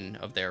episode 1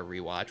 of their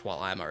rewatch while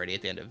I'm already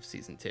at the end of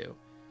season 2.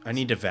 I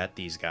need to vet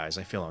these guys.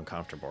 I feel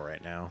uncomfortable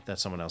right now that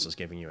someone else is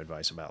giving you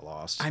advice about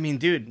Lost. I mean,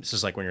 dude, this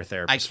is like when your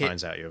therapist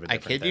finds out you have a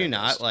different therapist. I kid you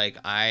not. Like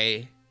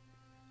I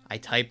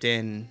typed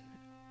in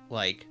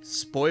like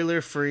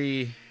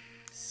spoiler-free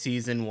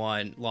season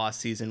 1, Lost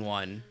season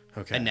 1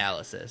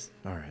 analysis.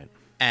 All right.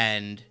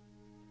 And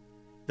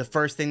the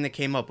first thing that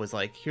came up was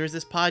like, here's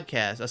this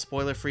podcast, a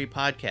spoiler-free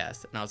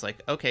podcast. And I was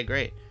like, okay,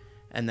 great.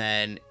 And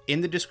then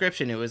in the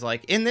description, it was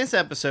like, in this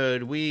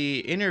episode, we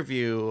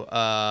interview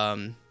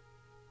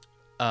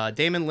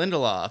Damon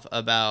Lindelof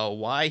about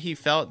why he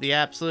felt the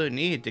absolute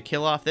need to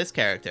kill off this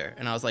character.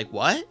 And I was like,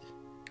 what?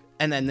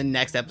 And then the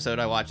next episode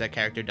I watched, that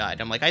character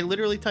died. I'm like, I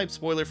literally typed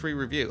spoiler-free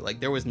review. Like,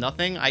 there was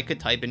nothing I could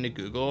type into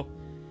Google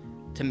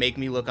to make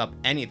me look up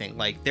anything.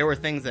 Like, there were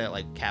things that,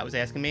 like, Kat was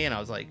asking me, and I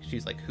was like,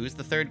 she's like, who's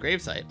the third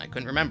gravesite? And I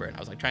couldn't remember. And I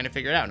was, like, trying to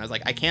figure it out. And I was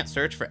like, I can't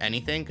search for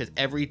anything, because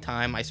every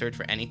time I search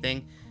for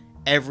anything,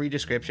 every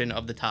description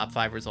of the top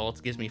 5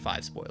 results gives me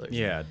 5 spoilers.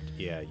 Yeah.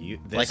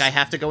 Like, I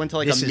have to go into,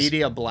 like, a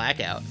media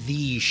blackout.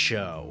 The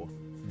show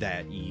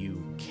that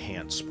you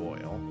can't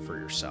spoil for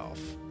yourself.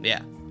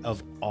 Yeah.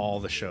 of all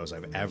the shows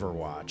I've ever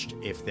watched,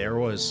 if there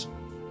was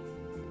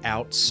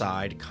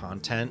outside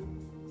content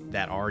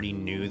that already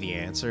knew the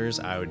answers,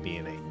 I would be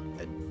in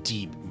a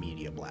deep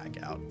media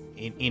blackout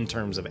in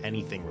terms of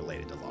anything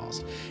related to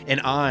Lost.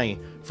 And I,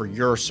 for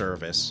your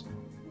service,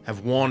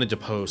 have wanted to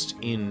post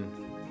in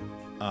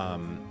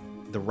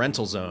the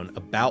rental zone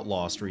about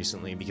Lost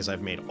recently because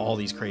I've made all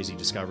these crazy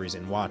discoveries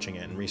in watching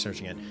it and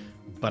researching it,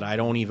 but I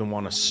don't even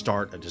want to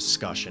start a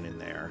discussion in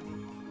there.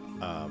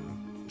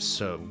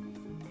 So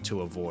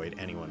to avoid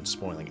anyone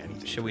spoiling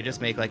anything. Should we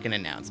just make like an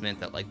announcement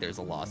that like there's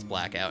a Lost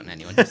blackout and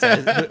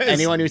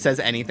anyone who says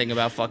anything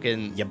about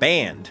fucking you're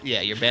banned.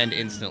 Yeah, you're banned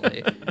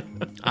instantly.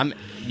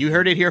 You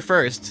heard it here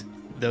first,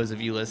 those of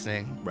you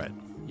listening. Right.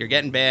 You're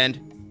getting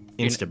banned.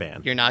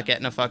 Insta-ban. You're not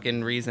getting a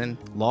fucking reason.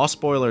 Lost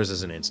spoilers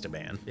is an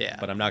insta-ban. Yeah.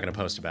 But I'm not going to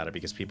post about it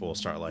because people will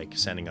start like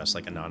sending us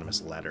like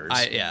anonymous letters.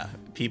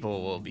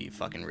 People will be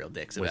fucking real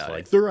dicks with about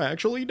like, it. They're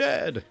actually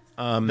dead.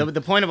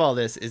 The point of all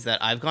this is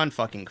that I've gone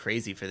fucking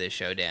crazy for this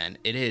show, Dan.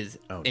 It is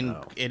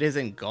it has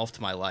engulfed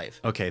my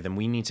life. Okay, then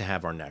we need to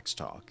have our next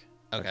talk.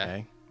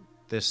 Okay.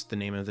 The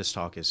name of this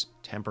talk is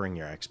Tempering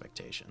Your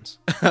Expectations.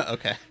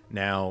 Okay.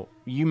 Now,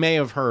 you may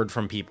have heard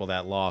from people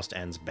that Lost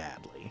ends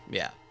badly.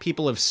 Yeah.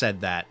 People have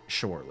said that,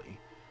 surely.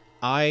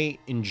 I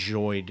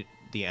enjoyed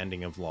the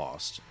ending of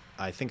Lost.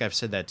 I think I've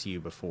said that to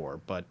you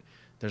before, but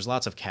there's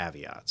lots of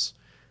caveats.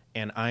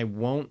 And I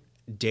won't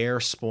dare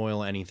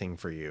spoil anything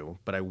for you,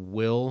 but I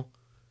will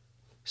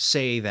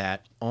say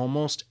that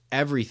almost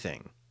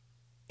everything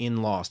in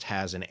Lost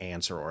has an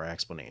answer or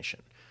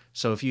explanation.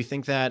 So if you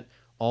think that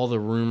all the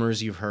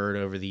rumors you've heard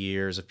over the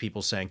years of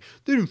people saying,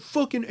 they didn't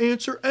fucking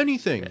answer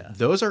anything,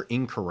 those are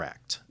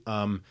incorrect.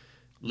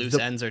 Loose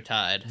ends are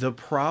tied. The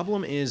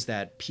problem is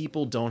that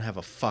people don't have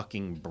a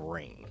fucking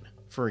brain.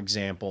 For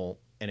example,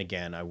 and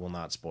again, I will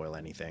not spoil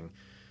anything,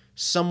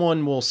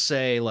 someone will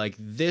say, like,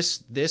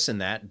 this,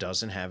 and that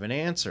doesn't have an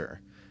answer.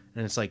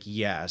 And it's like,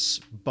 yes,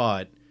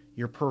 but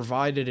you're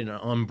provided an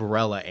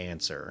umbrella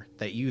answer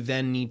that you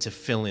then need to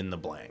fill in the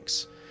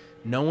blanks.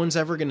 No one's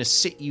ever going to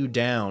sit you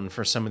down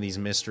for some of these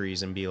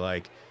mysteries and be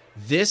like,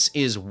 this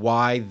is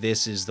why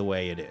this is the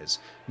way it is.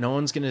 No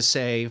one's going to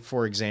say,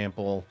 for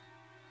example,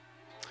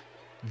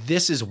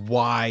 this is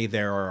why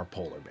there are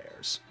polar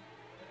bears.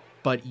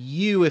 But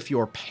you, if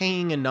you're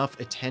paying enough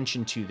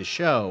attention to the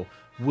show,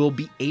 will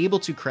be able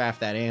to craft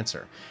that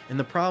answer. And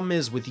the problem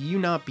is, with you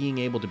not being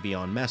able to be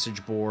on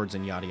message boards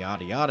and yada,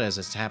 yada, yada as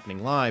it's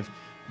happening live,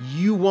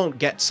 you won't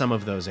get some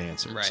of those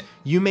answers. Right.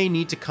 You may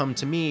need to come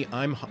to me.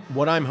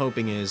 What I'm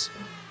hoping is,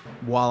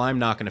 while I'm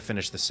not going to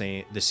finish the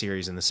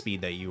series in the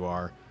speed that you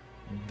are,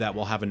 that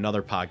we'll have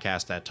another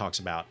podcast that talks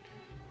about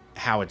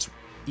how it's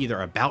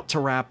either about to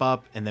wrap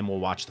up and then we'll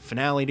watch the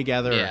finale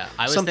together. Yeah,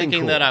 I was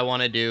thinking that I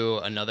want to do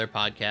another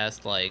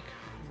podcast like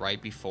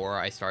right before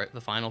I start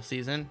the final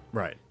season.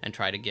 Right. And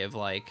try to give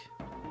like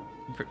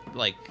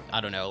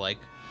I don't know, like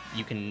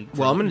you can...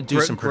 Well, I'm going to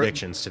do some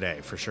predictions today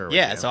for sure.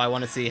 Yeah, so I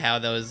want to see how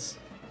those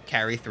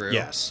carry through.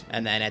 Yes.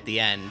 And then at the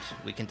end,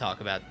 we can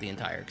talk about the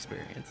entire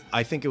experience.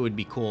 I think it would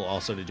be cool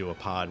also to do a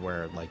pod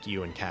where like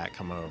you and Kat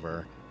come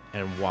over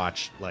and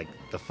watch like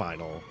the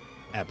final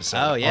episode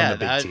on the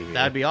big TV.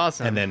 That'd be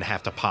awesome. And then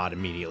have to pod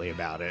immediately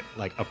about it,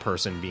 like a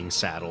person being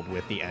saddled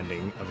with the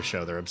ending of a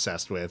show they're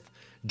obsessed with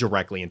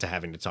directly into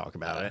having to talk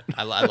about it.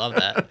 I love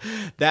that.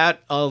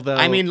 That, although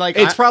I mean, like,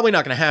 it's probably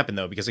not going to happen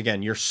though, because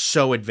again, you're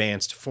so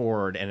advanced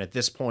forward, and at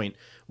this point,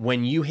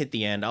 when you hit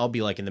the end, I'll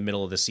be like in the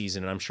middle of the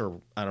season, and I'm sure,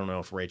 I don't know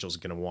if Rachel's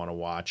going to want to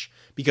watch,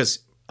 because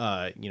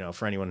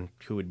for anyone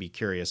who would be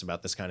curious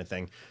about this kind of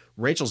thing,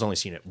 Rachel's only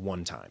seen it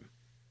one time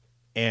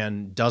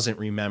and doesn't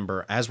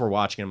remember. As we're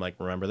watching, I'm like,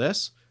 remember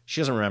this?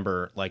 She doesn't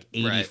remember like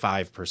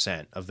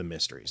 85% of the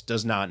mysteries,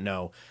 does not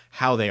know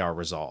how they are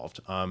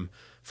resolved.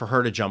 For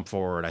her to jump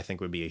forward, I think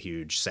would be a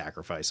huge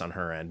sacrifice on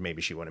her end.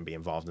 Maybe she wouldn't be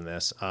involved in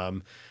this.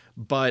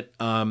 But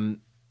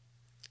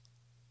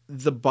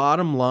the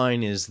bottom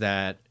line is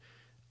that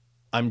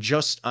I'm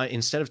just,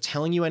 instead of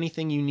telling you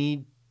anything you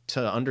need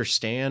to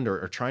understand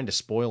or trying to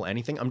spoil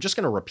anything, I'm just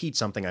going to repeat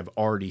something I've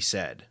already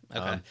said.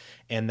 Okay.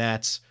 And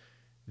that's,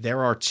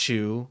 there are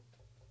two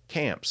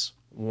camps.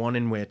 One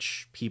in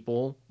which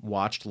people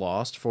watched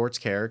Lost for its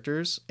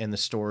characters and the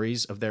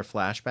stories of their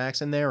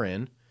flashbacks and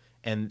therein,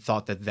 and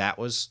thought that that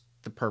was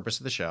the purpose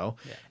of the show.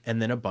 Yeah.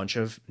 And then a bunch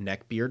of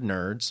neckbeard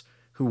nerds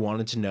who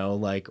wanted to know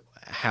like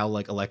how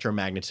like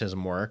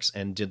electromagnetism works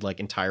and did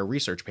like entire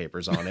research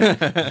papers on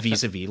it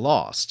vis-a-vis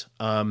Lost.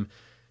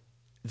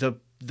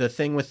 The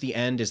thing with the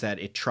end is that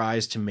it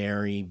tries to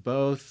marry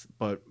both,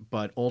 but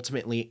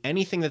ultimately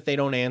anything that they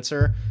don't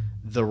answer,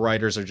 the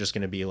writers are just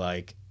going to be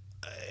like,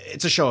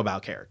 it's a show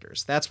about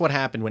characters. That's what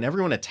happened when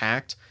everyone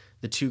attacked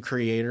the two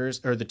creators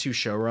or the two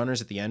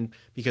showrunners at the end,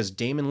 because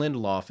Damon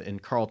Lindelof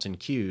and Carlton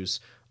Cuse,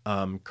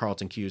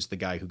 the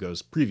guy who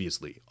goes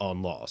previously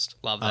on Lost.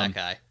 Love that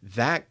guy.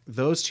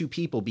 Those two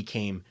people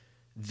became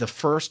the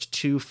first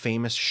two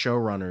famous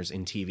showrunners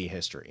in TV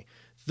history.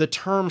 the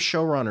term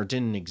showrunner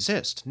didn't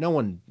exist. No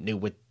one knew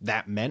what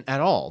that meant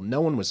at all.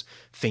 No one was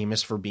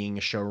famous for being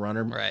a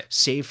showrunner, right,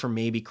 save for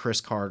maybe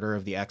Chris Carter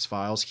of the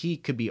X-Files. He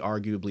could be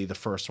arguably the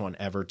first one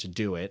ever to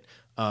do it.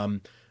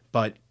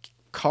 But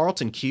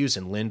Carlton Cuse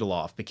and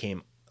Lindelof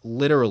became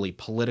literally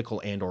political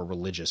and or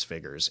religious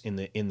figures in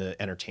the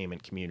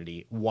entertainment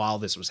community while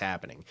this was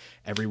happening.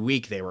 Every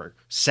week they were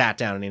sat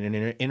down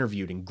and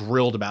interviewed and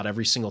grilled about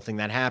every single thing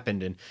that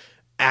happened and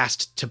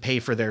asked to pay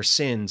for their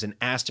sins and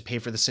asked to pay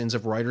for the sins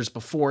of writers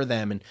before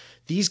them. And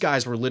these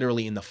guys were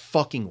literally in the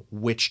fucking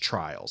witch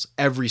trials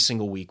every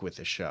single week with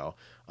this show.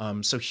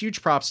 So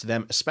huge props to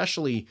them,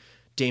 especially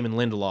Damon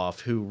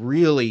Lindelof, who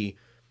really,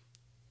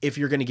 if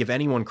you're going to give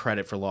anyone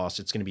credit for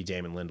Lost, it's going to be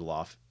Damon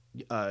Lindelof.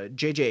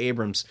 J.J.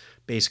 Abrams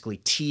basically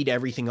teed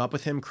everything up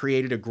with him,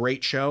 created a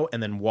great show,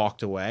 and then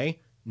walked away,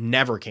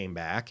 never came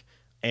back.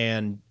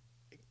 And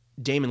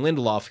Damon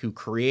Lindelof, who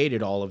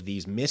created all of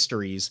these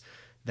mysteries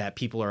that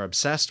people are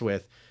obsessed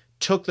with,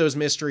 took those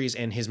mysteries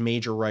and his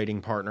major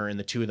writing partner, and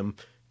the two of them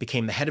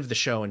became the head of the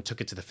show and took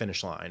it to the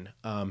finish line.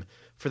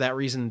 For that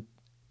reason,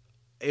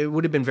 it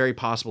would have been very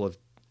possible if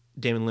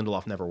Damon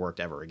Lindelof never worked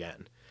ever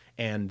again.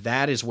 And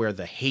that is where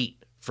the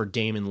hate for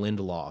Damon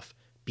Lindelof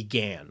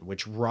began,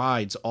 which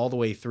rides all the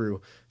way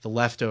through The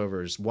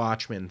Leftovers,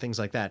 Watchmen, things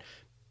like that.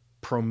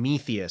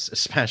 Prometheus,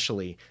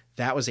 especially,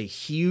 that was a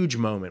huge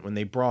moment when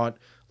they brought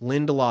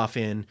Lindelof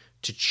in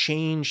to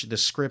change the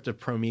script of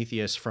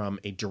Prometheus from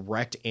a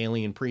direct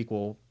alien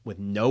prequel with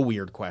no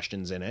weird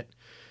questions in it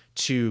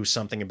to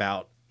something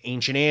about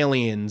ancient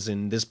aliens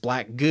and this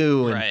black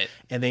goo. And, right.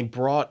 And they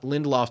brought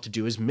Lindelof to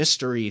do his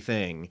mystery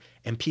thing.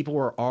 And people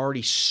were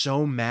already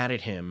so mad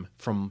at him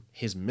from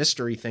his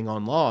mystery thing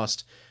on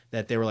Lost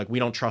that they were like, we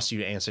don't trust you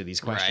to answer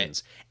these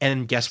questions. Right.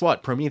 And guess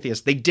what?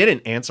 Prometheus, they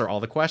didn't answer all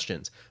the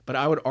questions. But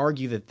I would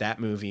argue that that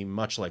movie,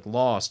 much like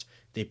Lost,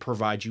 they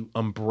provide you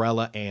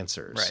umbrella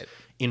answers. Right.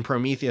 In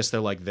Prometheus,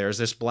 they're like, there's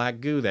this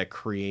black goo that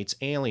creates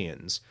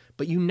aliens.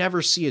 But you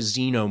never see a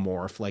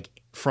xenomorph like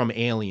from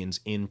aliens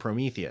in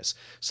Prometheus.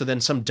 So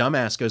then some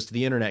dumbass goes to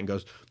the internet and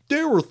goes,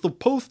 they were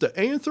supposed to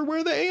answer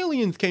where the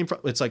aliens came from.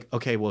 It's like,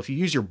 okay, well, if you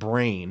use your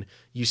brain,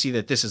 you see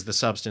that this is the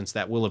substance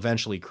that will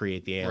eventually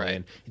create the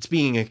alien. Right. It's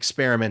being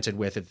experimented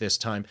with at this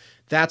time.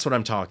 That's what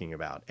I'm talking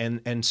about.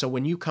 And so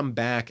when you come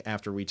back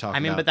after we talk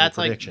about but that's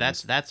the like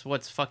that's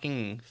what's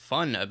fucking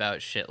fun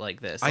about shit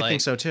like this. I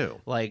think so too.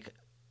 Like,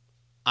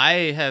 I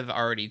have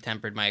already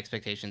tempered my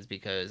expectations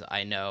because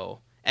I know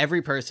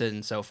every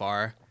person so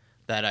far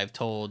that I've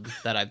told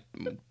that I'm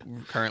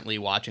currently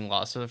watching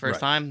Lost for the first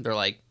time, they're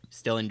like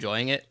still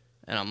enjoying it.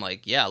 And I'm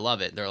like, yeah, I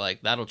love it. They're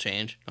like, that'll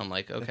change. I'm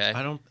like, okay.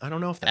 I don't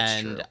know if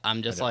that's true. And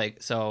I'm just like,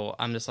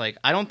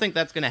 I don't think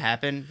that's going to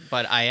happen,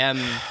 but I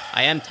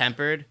am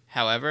tempered.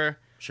 However,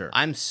 sure.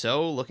 I'm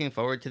so looking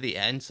forward to the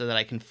end so that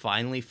I can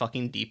finally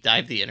fucking deep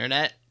dive the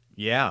internet.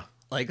 Yeah.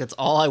 Like, that's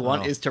all I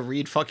want is to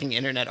read fucking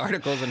internet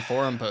articles and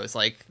forum posts.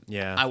 Like,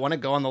 yeah. I want to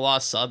go on the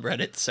Lost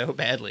subreddit so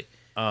badly.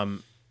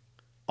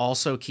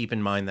 Also, keep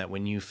in mind that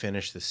when you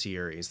finish the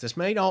series, this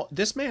may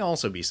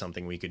also be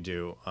something we could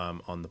do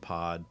on the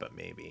pod, but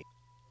maybe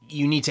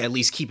you need to at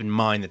least keep in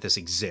mind that this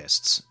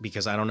exists,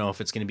 because I don't know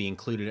if it's going to be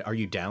included. Are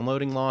you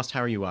downloading Lost?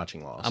 How are you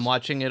watching Lost? I'm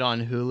watching it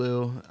on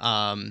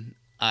Hulu.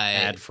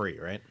 Ad-free,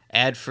 right?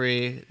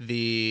 Ad-free.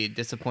 The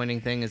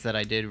disappointing thing is that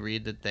I did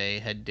read that they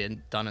had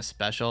done a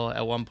special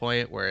at one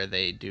point where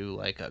they do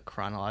like a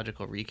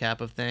chronological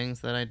recap of things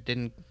that I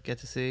didn't get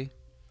to see.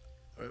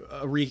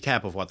 A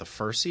recap of what, the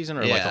first season,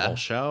 or like the whole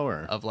show,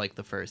 or of like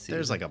the first season?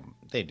 There's like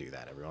they do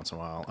that every once in a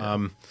while.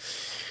 Yeah.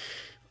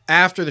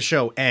 After the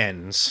show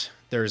ends,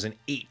 there's an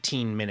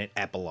 18-minute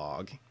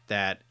epilogue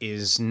that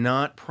is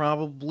not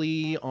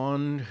probably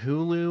on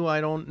Hulu.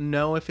 I don't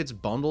know if it's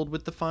bundled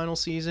with the final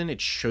season. It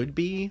should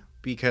be,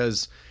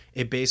 because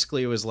it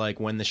basically was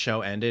like when the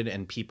show ended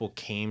and people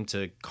came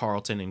to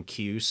Carlton and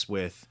Cuse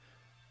with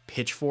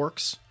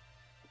pitchforks,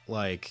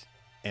 like,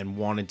 and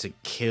wanted to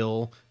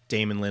kill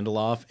Damon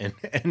Lindelof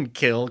and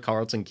kill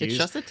Carlton Cuse. It's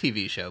just a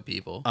TV show,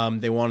 people.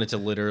 They wanted to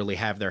literally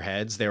have their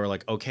heads. They were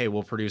like, okay,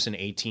 we'll produce an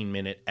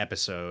 18-minute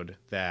episode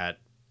that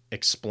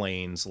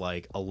explains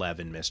like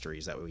 11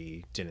 mysteries that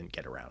we didn't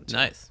get around to.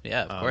 Nice.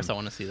 Yeah, of course I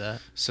want to see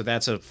that. So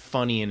that's a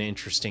funny and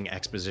interesting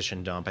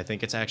exposition dump. I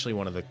think it's actually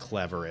one of the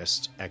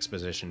cleverest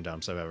exposition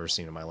dumps I've ever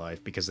seen in my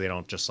life, because they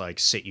don't just like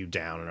sit you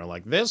down and are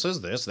like, this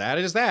is this, that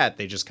is that.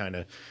 They just kind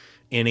of,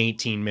 in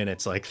 18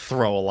 minutes, like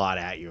throw a lot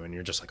at you, and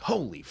you're just like,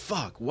 holy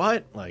fuck,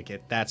 what?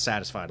 Like, that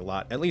satisfied a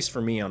lot, at least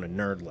for me on a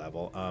nerd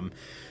level.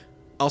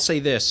 I'll say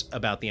this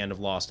about the end of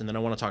Lost, and then I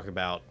want to talk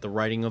about the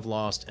writing of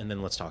Lost, and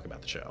then let's talk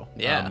about the show.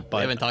 Yeah, we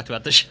haven't talked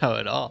about the show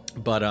at all.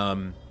 But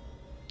yeah.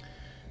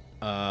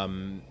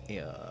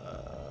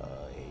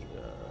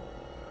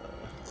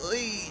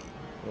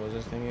 What was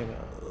this thing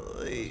about?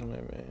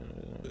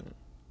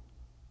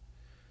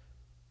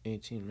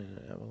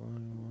 18-minute epilogue.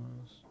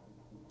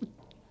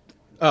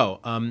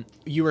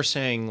 You were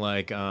saying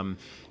like,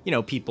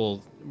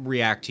 people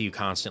react to you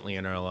constantly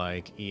and are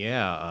like,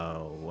 yeah,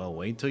 well,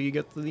 wait till you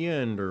get to the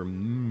end, or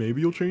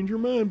maybe you'll change your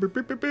mind. Boo,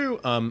 boo, boo,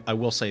 boo. I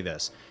will say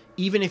this: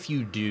 even if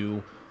you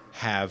do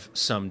have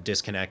some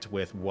disconnect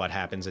with what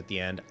happens at the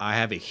end, I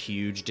have a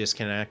huge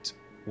disconnect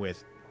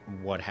with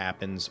what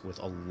happens with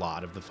a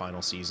lot of the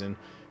final season.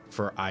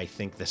 For I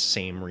think the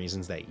same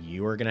reasons that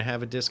you are going to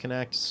have a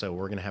disconnect. So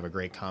we're going to have a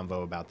great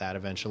convo about that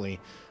eventually.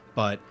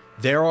 But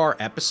there are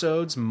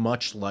episodes,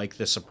 much like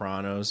The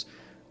Sopranos.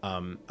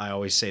 I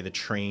always say the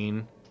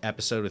train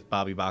episode with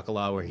Bobby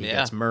Bacala where he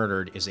gets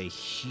murdered is a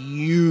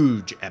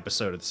huge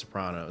episode of The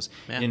Sopranos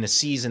in a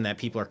season that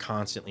people are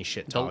constantly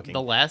shit-talking.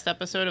 The last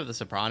episode of The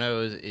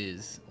Sopranos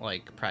is,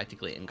 like,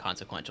 practically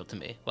inconsequential to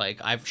me. Like,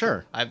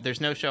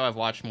 there's no show I've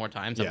watched more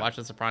times. I've watched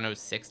The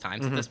Sopranos 6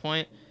 times at this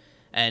point.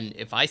 And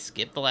if I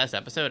skip the last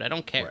episode, I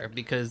don't care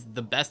because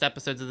the best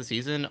episodes of the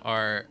season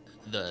are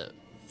the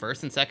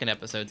first and second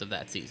episodes of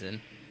that season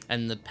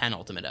and the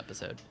penultimate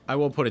episode. I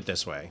will put it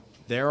this way.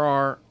 There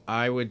are,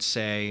 I would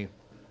say,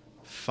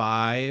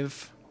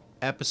 5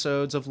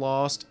 episodes of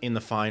Lost in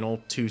the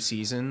final 2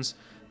 seasons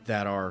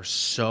that are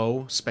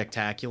so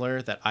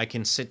spectacular that I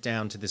can sit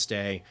down to this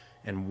day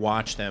and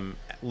watch them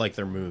like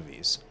they're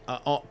movies.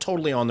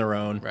 Totally on their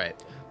own. Right.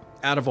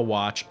 Out of a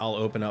watch, I'll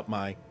open up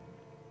my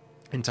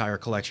entire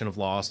collection of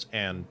Lost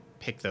and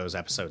pick those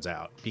episodes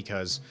out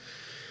because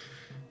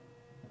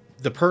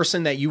the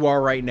person that you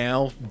are right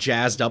now,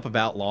 jazzed up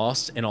about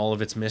Lost and all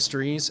of its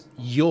mysteries,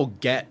 you'll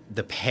get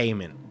the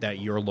payment that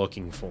you're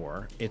looking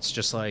for. It's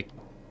just like,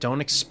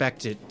 don't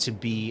expect it to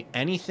be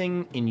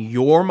anything in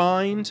your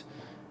mind.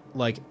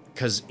 Like,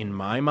 because in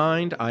my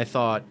mind, I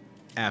thought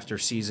after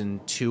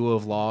season 2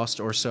 of Lost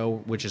or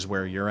so, which is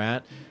where you're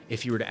at,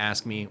 if you were to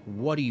ask me,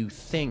 what do you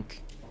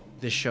think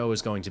this show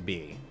is going to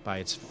be by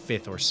its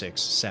 5th or 6th,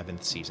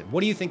 7th season?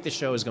 What do you think the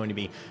show is going to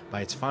be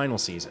by its final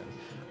season?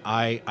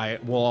 I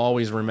will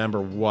always remember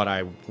what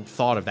I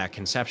thought of that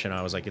conception.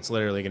 I was like, it's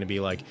literally going to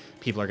be like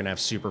people are going to have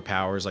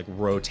superpowers, like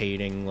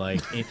rotating,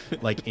 like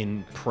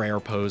in prayer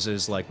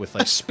poses, like with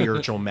like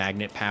spiritual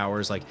magnet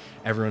powers. Like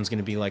everyone's going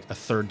to be like a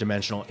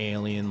 3rd-dimensional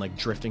alien, like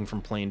drifting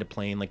from plane to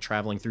plane, like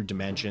traveling through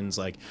dimensions.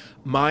 Like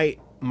my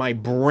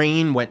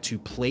brain went to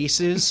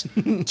places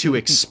to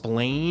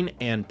explain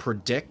and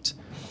predict.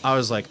 I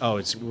was like,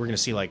 we're gonna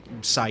see like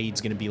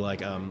Saeed's gonna be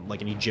like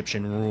an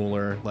Egyptian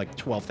ruler like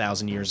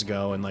 12,000 years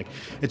ago, and like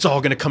it's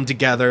all gonna come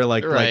together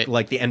like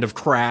the end of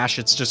Crash.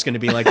 It's just gonna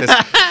be like this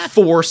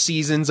 4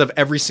 seasons of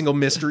every single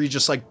mystery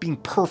just like being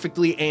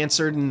perfectly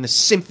answered in the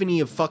symphony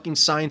of fucking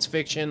science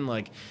fiction.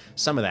 Like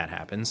some of that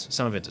happens,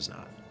 some of it does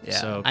not.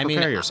 Yeah, so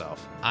prepare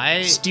yourself.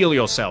 Steel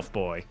yourself,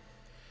 boy.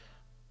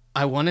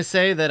 I want to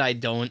say that I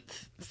don't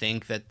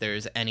think that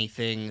there's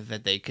anything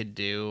that they could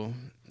do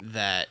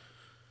that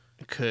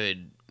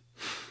could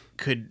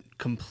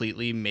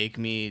completely make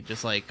me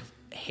just like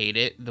hate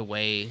it the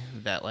way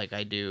that like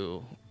I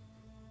do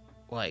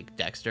like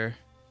Dexter.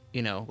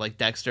 You know, like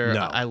Dexter, no,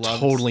 I love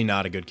totally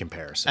not a good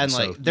comparison. And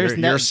like so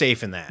you're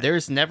safe in that.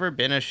 There's never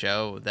been a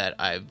show that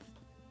I've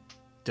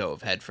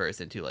dove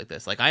headfirst into like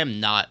this. Like I am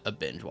not a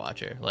binge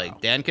watcher.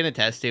 Like Dan can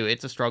attest to,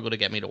 it's a struggle to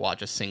get me to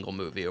watch a single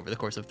movie over the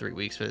course of 3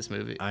 weeks for this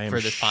movie. I am for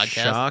this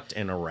podcast. Shocked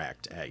and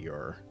erect at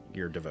your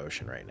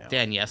devotion right now.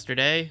 Dan,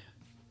 yesterday,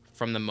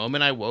 from the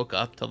moment I woke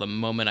up till the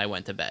moment I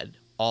went to bed,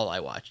 all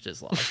I watched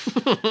is Lost.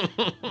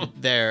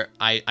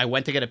 I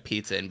went to get a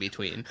pizza in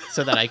between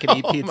so that I could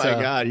eat pizza. Oh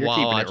my god, you're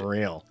keeping it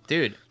real.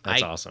 Dude,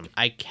 that's awesome.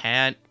 I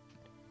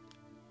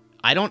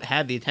don't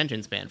have the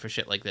attention span for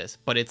shit like this,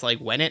 but it's like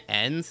when it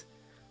ends,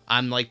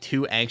 I'm like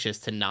too anxious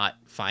to not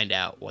find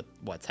out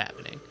what's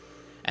happening.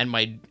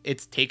 And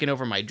it's taken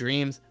over my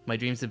dreams. My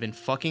dreams have been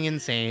fucking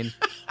insane.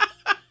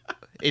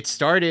 It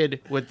started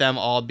with them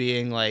all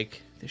being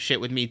like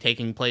shit with me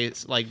taking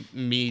place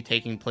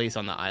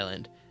on the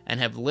island, and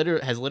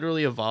has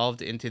literally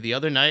evolved into the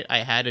other night I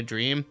had a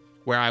dream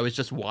where I was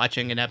just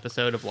watching an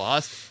episode of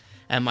Lost,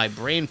 and my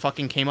brain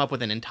fucking came up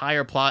with an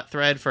entire plot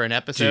thread for an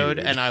episode.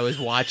 Dude. And I was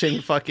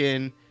watching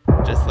fucking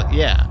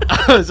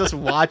I was just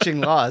watching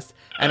Lost,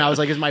 and I was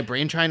like, is my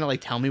brain trying to like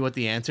tell me what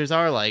the answers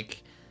are?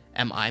 Like,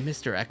 am I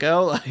Mr.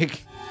 Echo?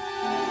 Like,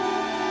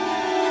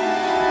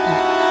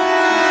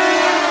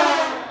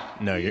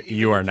 no,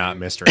 you are not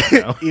Mr.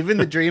 Echo. Even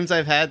the dreams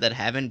I've had that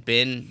haven't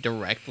been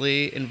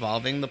directly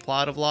involving the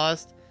plot of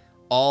Lost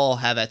all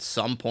have at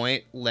some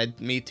point led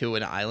me to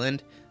an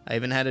island. I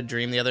even had a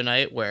dream the other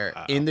night where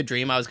in the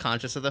dream I was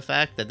conscious of the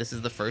fact that this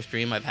is the first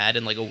dream I've had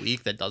in like a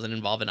week that doesn't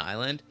involve an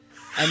island.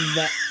 And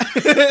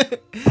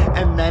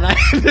then I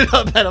ended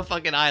up at a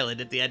fucking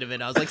island at the end of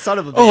it. I was like, son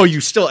of a bitch. Oh,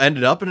 you still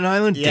ended up in an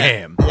island? Yeah.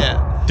 Damn.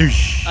 Yeah.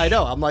 Douche. I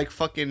know. I'm like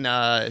fucking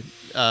the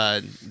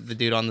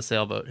dude on the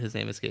sailboat. His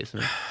name escapes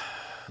me.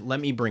 Let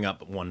me bring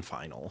up one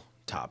final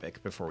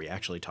topic before we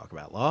actually talk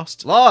about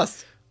Lost.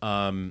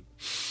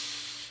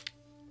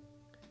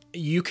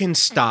 You can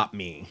stop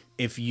me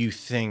if you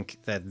think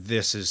that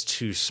this is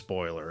too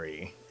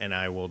spoilery, and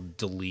I will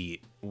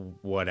delete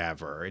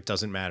whatever. It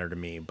doesn't matter to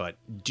me. But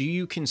do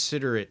you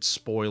consider it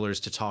spoilers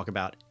to talk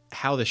about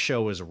how the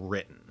show was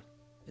written.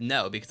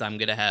 No, because I'm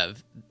gonna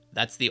have.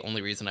 That's the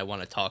only reason I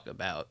want to talk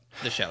about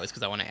the show is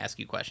because I want to ask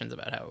you questions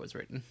about how it was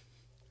written.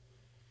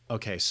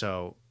 Okay,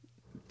 so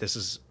this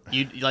is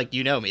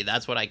you know me.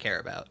 That's what I care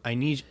about. I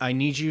need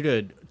you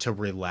to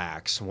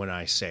relax when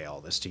I say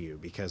all this to you,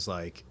 because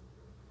like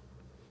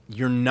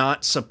you're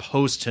not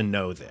supposed to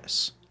know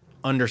this.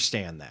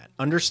 Understand that.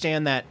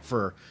 Understand that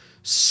for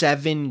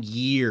 7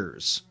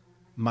 years,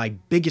 my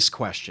biggest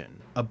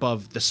question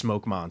above the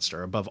smoke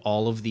monster, above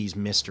all of these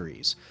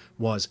mysteries,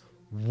 was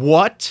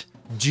what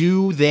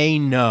do they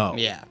know?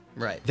 Yeah,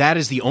 right. That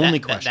is the only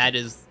question. That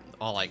is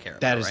all I care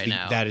about right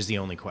now. That is the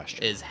only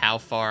question. Is how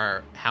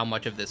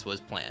much of this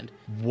was planned.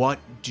 What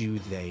do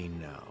they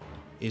know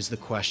is the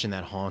question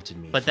that haunted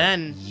me but for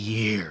then,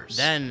 years.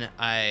 Then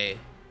I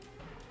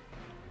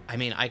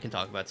mean, I can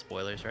talk about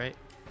spoilers, right?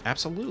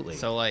 Absolutely.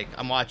 So, like,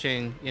 I'm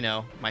watching,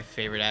 my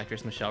favorite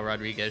actress, Michelle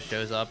Rodriguez,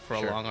 shows up for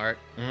a long arc.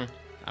 Mm-hmm.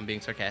 I'm being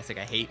sarcastic.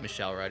 I hate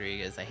Michelle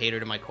Rodriguez. I hate her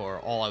to my core.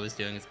 All I was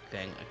doing is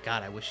saying,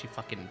 God, I wish she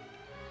fucking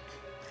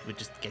would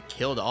just get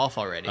killed off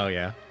already. Oh,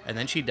 yeah? And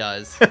then she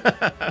does.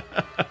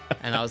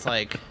 And I was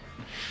like...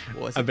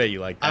 I bet you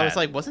like that. I was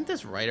like, wasn't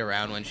this right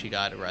around when she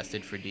got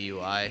arrested for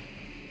DUI?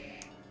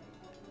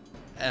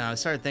 And I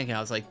started thinking, I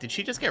was like, did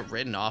she just get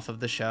written off of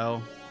the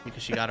show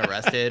because she got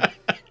arrested?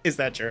 Is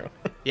that true?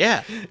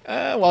 Yeah.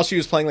 While she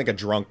was playing like a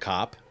drunk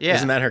cop. Yeah.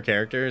 Isn't that her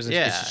character? Is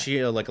yeah.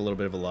 she like a little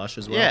bit of a lush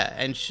as well? Yeah.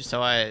 And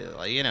so I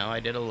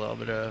did a little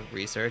bit of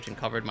research and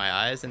covered my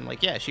eyes, and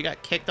like, yeah, she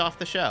got kicked off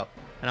the show.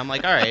 And I'm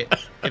like, all right,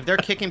 if they're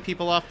kicking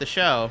people off the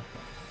show,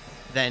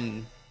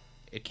 then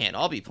it can't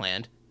all be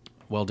planned.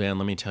 Well, Dan,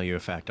 let me tell you a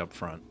fact up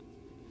front.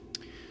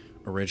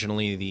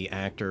 Originally, the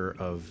actor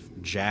of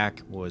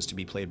Jack was to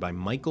be played by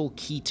Michael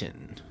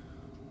Keaton.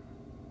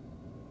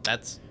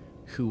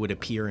 Who would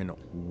appear in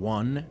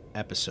one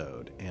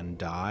episode and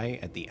die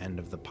at the end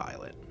of the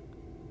pilot.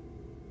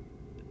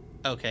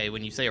 Okay,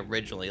 when you say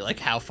originally, like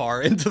how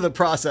far into the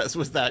process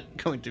was that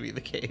going to be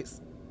the case?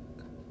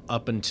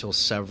 Up until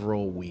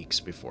several weeks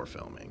before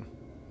filming.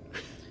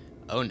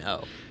 Oh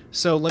no.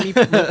 So let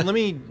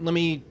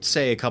me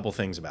say a couple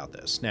things about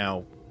this.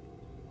 Now,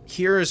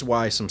 here's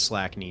why some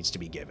slack needs to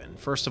be given.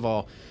 First of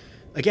all,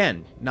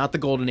 again, not the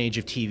golden age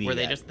of TV. Were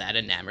they just that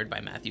enamored by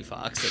Matthew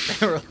Fox that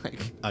they were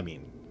like? I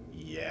mean,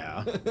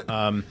 yeah.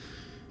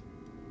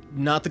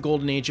 Not the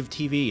golden age of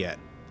TV yet.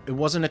 It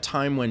wasn't a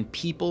time when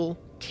people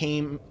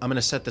came... I'm going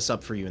to set this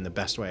up for you in the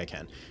best way I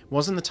can. It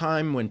wasn't the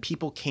time when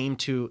people came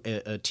to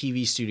a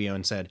TV studio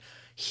and said,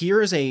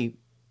 here is a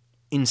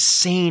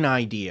insane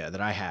idea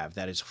that I have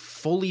that is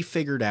fully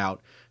figured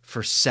out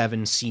for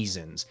 7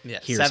 seasons. Yeah,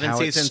 here's 7 how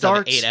seasons it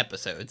starts, of 8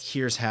 episodes.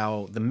 Here's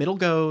how the middle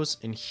goes,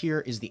 and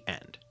here is the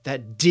end.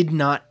 That did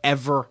not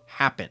ever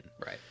happen.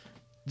 Right.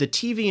 The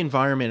TV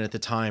environment at the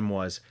time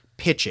was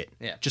pitch it.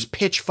 Yeah. Just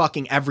pitch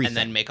fucking everything. And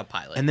then make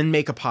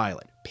a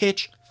pilot.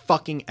 Pitch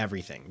fucking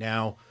everything.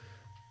 Now,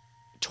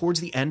 towards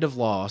the end of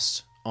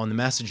Lost, on the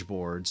message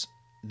boards,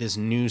 this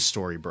news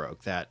story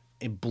broke that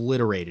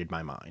obliterated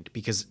my mind,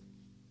 because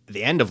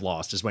the end of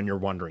Lost is when you're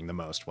wondering the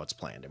most what's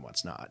planned and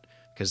what's not,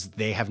 because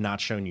they have not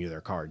shown you their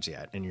cards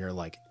yet, and you're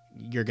like,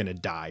 you're going to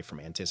die from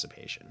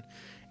anticipation.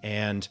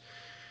 And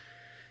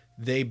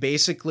they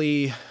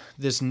basically,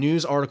 this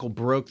news article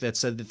broke that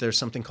said that there's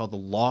something called the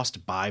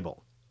Lost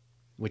Bible,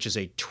 which is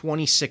a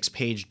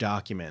 26-page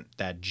document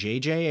that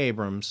J.J.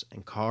 Abrams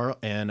and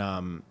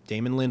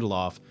Damon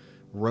Lindelof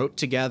wrote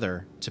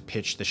together to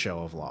pitch the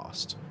show of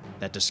Lost,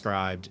 that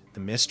described the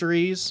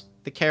mysteries,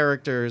 the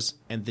characters,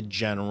 and the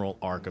general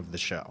arc of the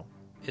show.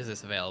 Is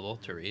this available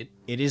to read?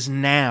 It is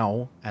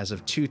now, as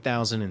of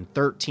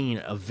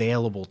 2013,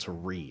 available to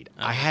read.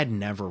 Okay. I had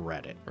never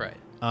read it. Right.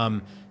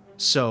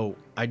 So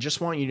I just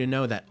want you to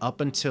know that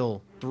up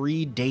until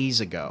 3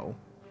 days ago,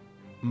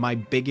 my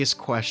biggest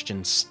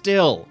question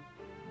still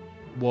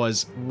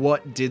was,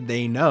 what did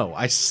they know?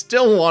 I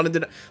still wanted to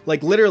know.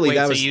 Like, literally, Wait,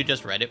 that so was... you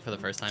just read it for the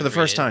first time? For the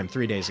first time,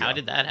 3 days ago. How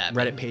did that happen?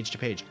 Read it page to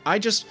page.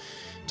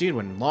 Dude,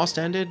 when Lost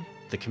ended,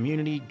 the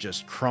community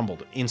just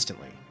crumbled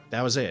instantly.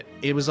 That was it.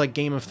 It was like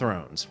Game of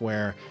Thrones,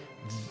 where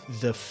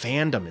the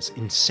fandom is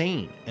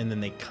insane. And then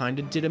they kind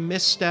of did a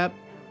misstep,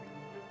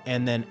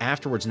 and then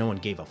afterwards, no one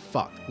gave a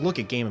fuck. Look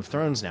at Game of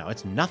Thrones now.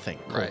 It's nothing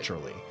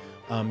culturally.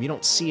 Right. You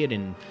don't see it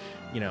in,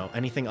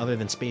 anything other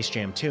than Space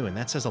Jam 2, and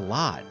that says a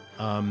lot.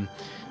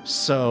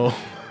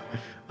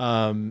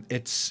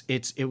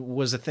 It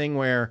was a thing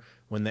where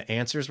when the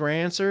answers were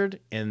answered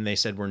and they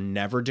said, we're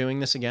never doing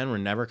this again, we're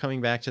never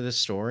coming back to this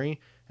story,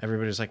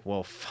 everybody's like,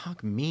 well,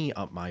 fuck me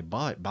up my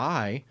butt,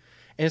 bye.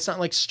 And it's not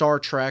like Star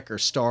Trek or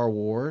Star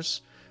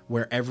Wars,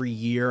 where every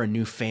year a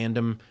new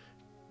fandom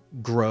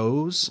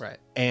grows. Right.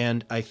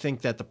 And I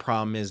think that the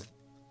problem is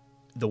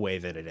the way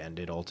that it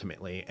ended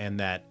ultimately, and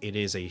that it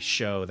is a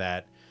show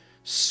that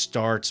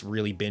starts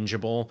really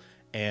bingeable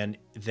and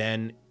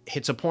then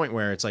hits a point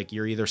where it's like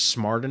you're either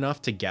smart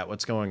enough to get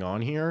what's going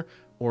on here,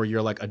 or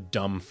you're like a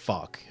dumb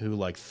fuck who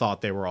like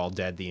thought they were all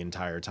dead the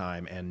entire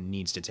time and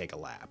needs to take a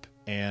lap.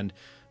 And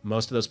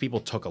most of those people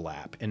took a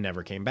lap and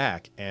never came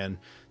back. And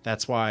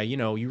that's why, you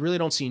know, you really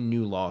don't see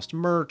new Lost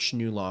merch,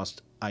 new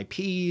Lost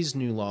IPs,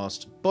 new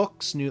Lost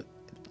books, new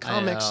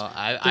comics.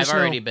 I've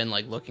already been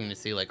like looking to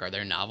see like, are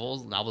there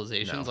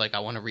novelizations? No. Like I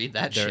want to read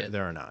that shit.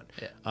 There are not.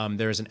 Yeah.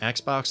 There's an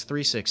Xbox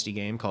 360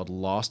 game called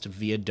Lost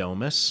Via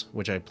Domus,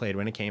 which I played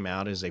when it came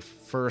out. Is a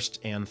first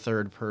and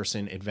third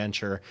person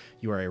adventure.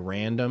 You are a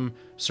random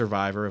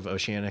survivor of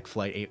Oceanic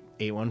Flight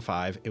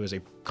 815. It was a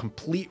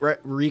complete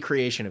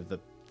recreation of the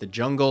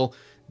jungle,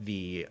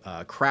 the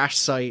crash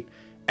site.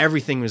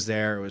 Everything was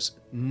there. It was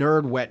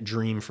nerd wet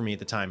dream for me at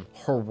the time.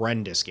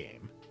 Horrendous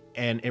game.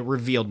 And it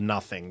revealed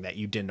nothing that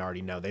you didn't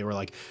already know. They were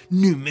like,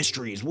 new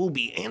mysteries will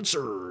be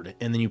answered.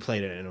 And then you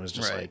played it, and it was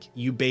just like,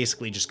 you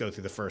basically just go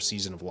through the first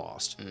season of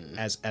Lost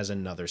as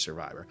another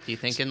survivor. Do you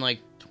think in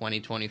like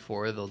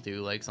 2024 they'll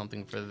do like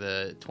something for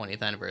the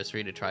 20th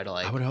anniversary to try to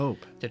like... I would hope.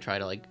 To try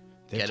to like...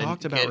 They've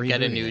talked about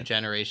get a new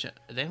generation.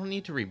 They don't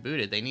need to reboot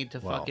it. They need to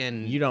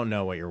fucking... You don't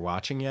know what you're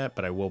watching yet,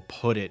 but I will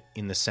put it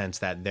in the sense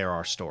that there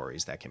are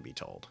stories that can be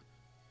told.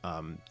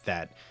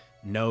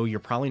 No, you're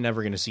probably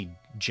never going to see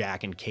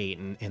Jack and Kate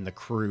and the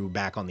crew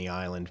back on the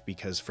island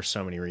because for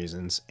so many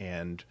reasons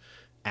and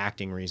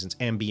acting reasons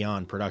and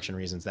beyond production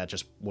reasons that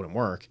just wouldn't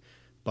work.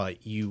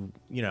 But you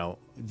know,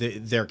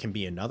 there can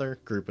be another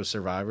group of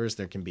survivors.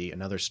 There can be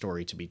another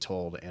story to be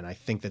told. And I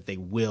think that they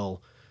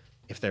will,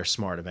 if they're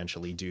smart,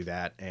 eventually do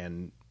that.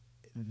 And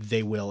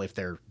they will, if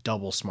they're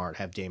double smart,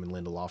 have Damon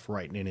Lindelof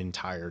write an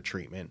entire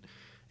treatment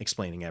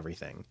explaining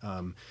everything.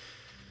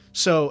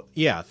 So,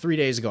 yeah, 3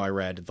 days ago I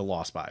read The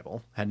Lost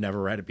Bible. Had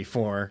never read it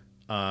before.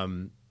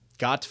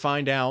 Got to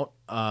find out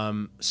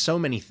so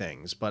many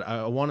things. But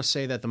I want to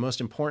say that the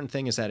most important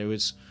thing is that it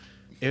was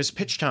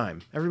pitch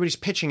time. Everybody's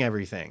pitching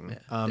everything.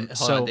 Hold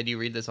on, did you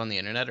read this on the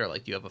internet or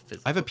like do you have a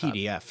physical I have a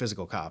copy? PDF,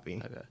 physical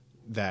copy,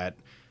 that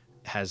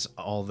has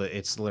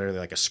it's literally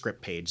like a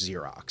script page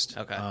Xeroxed.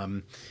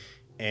 Okay.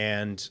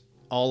 And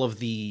all of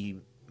the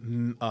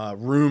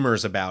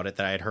rumors about it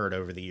that I had heard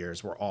over the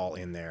years were all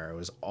in there. It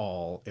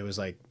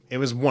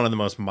was one of the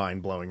most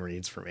mind-blowing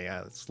reads for me.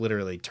 I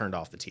literally turned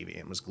off the TV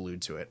and was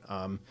glued to it.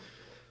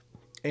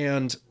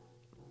 And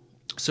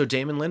so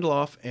Damon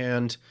Lindelof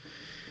and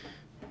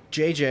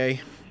JJ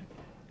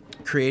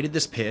created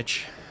this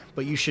pitch,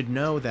 but you should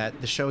know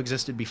that the show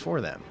existed before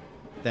them.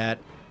 That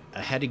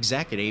a head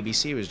exec at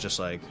ABC was just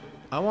like,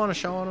 I want a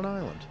show on an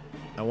island.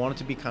 I want it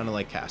to be kind of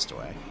like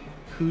Castaway.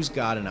 Who's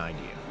got an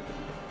idea?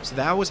 So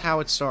that was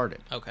how it started.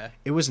 Okay.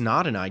 It was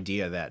not an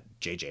idea that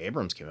J.J.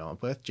 Abrams came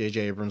up with.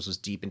 J.J. Abrams was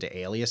deep into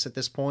Alias at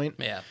this point.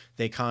 Yeah.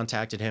 They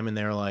contacted him and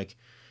they were like,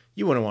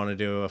 you wouldn't want to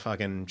do a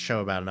fucking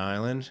show about an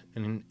island?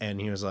 And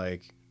he was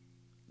like,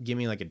 give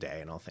me like a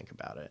day and I'll think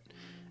about it.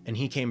 And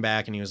he came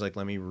back and he was like,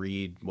 let me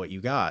read what you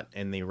got.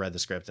 And they read the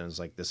script and was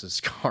like, this is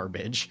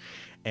garbage.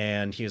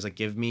 And he was like,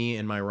 give me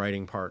and my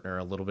writing partner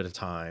a little bit of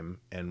time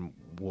and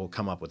we'll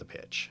come up with a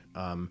pitch.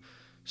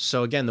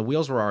 So again, the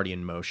wheels were already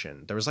in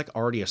motion. There was like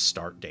already a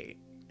start date.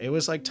 It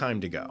was like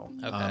time to go.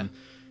 Okay.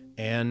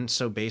 And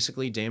so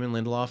basically Damon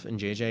Lindelof and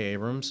J.J.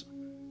 Abrams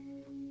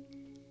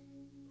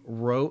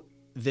wrote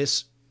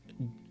this.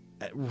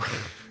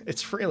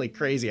 It's really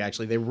crazy,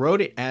 actually. They wrote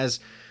it as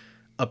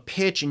a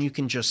pitch and you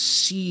can just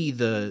see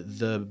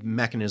the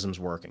mechanisms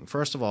working.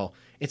 First of all,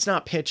 it's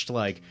not pitched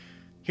like,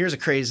 here's a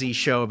crazy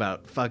show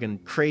about fucking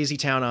crazy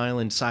town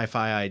island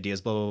sci-fi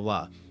ideas, blah, blah,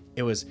 blah.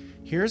 It was,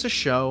 here's a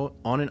show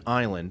on an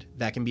island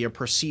that can be a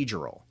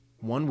procedural.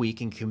 1 week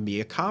it can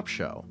be a cop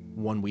show.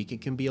 1 week it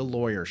can be a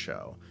lawyer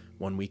show.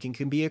 1 week it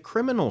can be a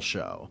criminal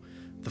show.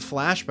 The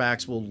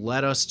flashbacks will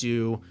let us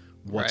do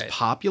what's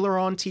popular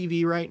on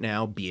TV right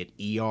now, be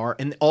it ER,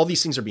 and all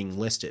these things are being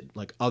listed,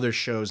 like other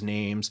shows'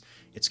 names.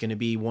 It's going to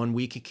be 1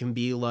 week it can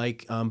be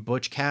like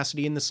Butch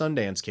Cassidy and the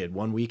Sundance Kid.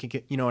 1 week it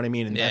can, you know what I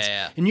mean? And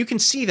and you can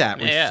see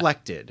that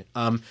reflected.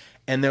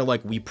 And they're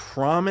like, we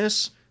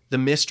promise the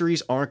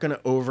mysteries aren't going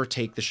to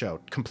overtake the show.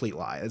 Complete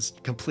lie. It's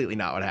completely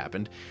not what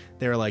happened.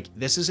 They're like,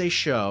 this is a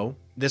show.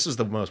 This is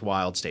the most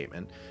wild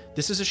statement.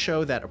 This is a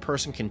show that a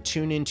person can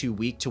tune into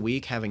week to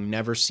week, having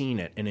never seen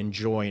it, and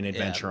enjoy an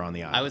adventure on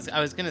the island.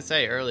 I was gonna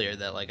say earlier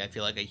that like I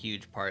feel like a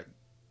huge part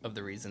of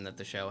the reason that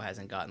the show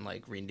hasn't gotten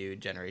like renewed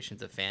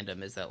generations of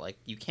fandom is that like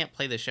you can't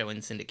play the show in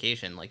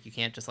syndication. Like you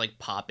can't just like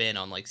pop in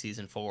on like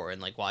season 4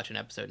 and like watch an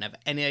episode and have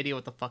any idea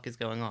what the fuck is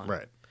going on.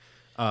 Right.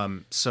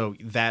 So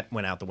that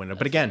went out the window.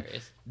 But again,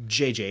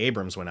 J.J.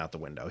 Abrams went out the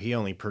window. He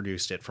only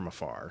produced it from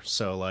afar.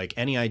 So like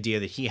any idea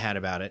that he had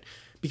about it,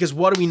 because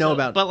what do we know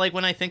about? But like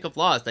when I think of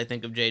Lost, I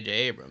think of J.J.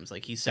 Abrams.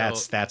 Like he's so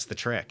that's the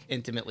trick.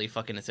 Intimately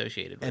fucking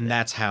associated with it. And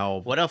that's how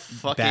what a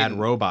fucking Bad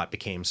Robot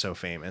became so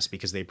famous,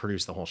 because they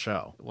produced the whole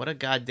show. What a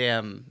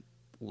goddamn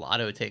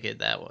lotto ticket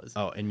that was.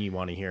 Oh, and you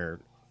want to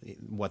hear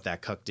what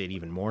that cuck did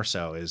even more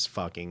so is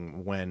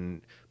fucking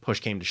when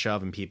push came to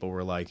shove and people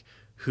were like,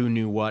 who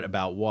knew what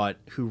about what,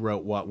 who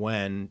wrote what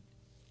when,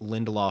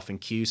 Lindelof and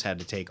Cuse had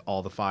to take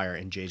all the fire,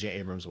 and J.J.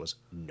 Abrams was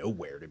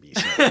nowhere to be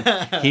seen.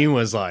 He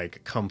was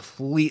like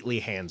completely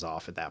hands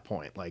off at that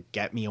point. Like,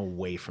 get me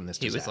away from this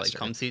disaster. He was like,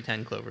 come see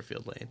 10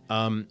 Cloverfield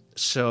Lane.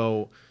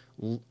 So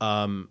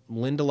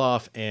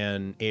Lindelof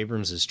and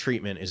Abrams'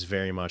 treatment is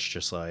very much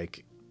just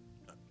like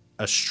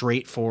a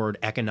straightforward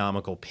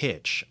economical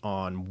pitch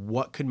on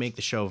what could make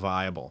the show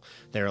viable.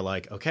 They're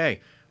like,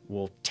 okay,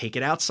 we'll take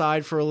it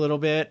outside for a little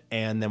bit,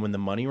 and then when the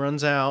money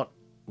runs out,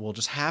 we'll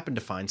just happen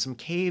to find some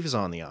caves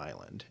on the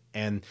island,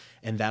 and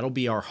that'll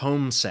be our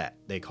home set,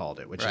 they called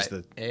it, which is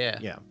the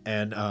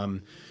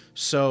and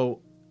so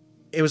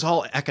it was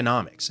all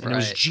economics, and it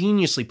was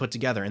geniusly put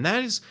together. And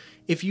that is,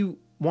 if you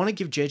want to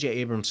give J.J.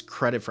 Abrams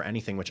credit for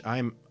anything, which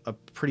I'm a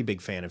pretty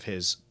big fan of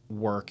his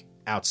work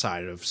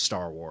outside of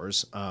Star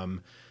Wars.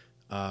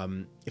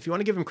 If you want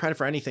to give him credit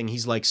for anything,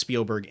 he's like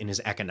Spielberg in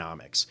his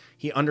economics.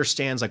 He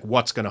understands like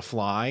what's going to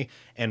fly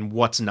and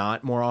what's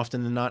not more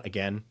often than not.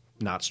 Again,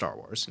 not Star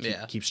Wars.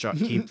 Keep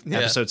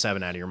Episode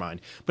 7 out of your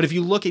mind. But if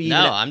you look at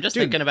I'm just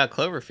thinking about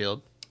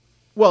Cloverfield.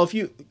 Well,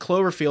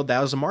 Cloverfield,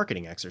 that was a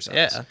marketing exercise.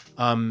 Yeah.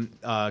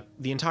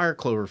 The entire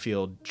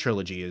Cloverfield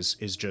trilogy is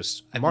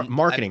just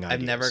marketing ideas.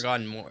 I've never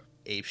gone more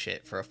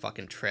apeshit for a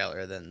fucking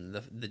trailer than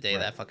the day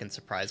that fucking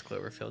surprise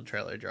Cloverfield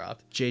trailer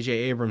dropped. J.J.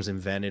 Abrams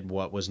invented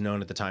what was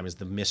known at the time as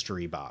the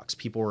mystery box.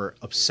 People were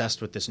obsessed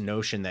with this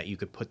notion that you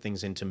could put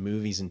things into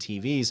movies and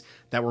TVs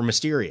that were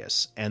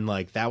mysterious. And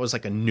like that was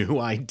like a new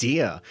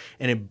idea.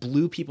 And it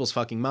blew people's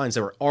fucking minds.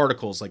 There were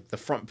articles, like the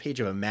front page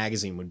of a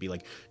magazine would be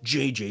like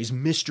JJ's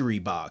mystery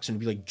box. And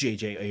it'd be like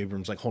J.J.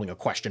 Abrams like holding a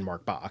question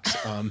mark box.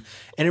 And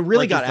it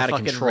really got out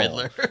of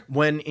control.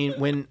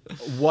 when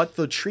what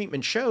the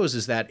treatment shows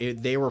is that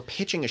they were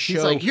pitching a show.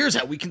 He's like, here's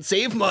how we can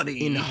save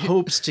money in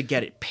hopes to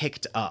get it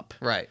picked up.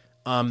 Right.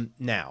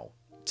 Now,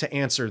 to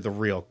answer the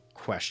real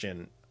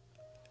question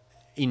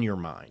in your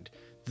mind,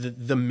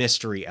 the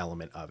mystery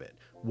element of it.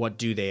 What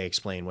do they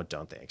explain? What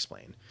don't they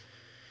explain?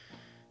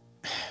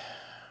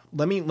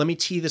 Let me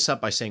tee this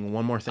up by saying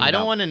one more thing. I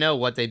don't want to know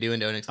what they do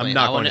and don't explain.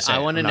 I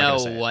want to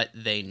know what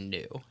they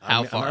knew.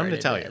 How far I'm going to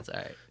tell you. All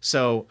right.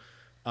 So,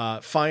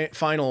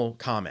 final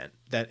comment.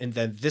 That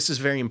this is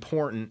very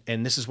important,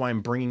 and this is why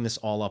I'm bringing this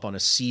all up on a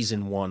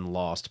season 1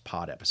 Lost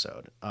pod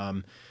episode.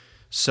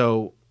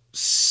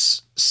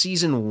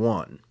 Season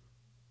 1,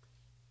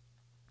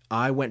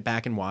 I went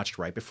back and watched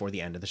right before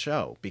the end of the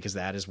show because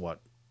that is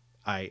what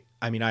I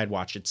had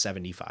watched it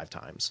 75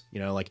 times. You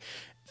know, like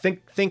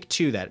think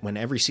too that when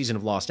every season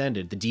of Lost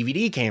ended, the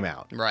DVD came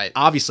out. Right.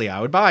 Obviously,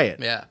 I would buy it.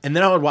 Yeah. And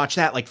then I would watch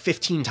that like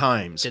 15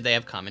 times. Did they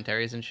have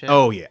commentaries and shit?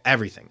 Oh yeah,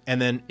 everything.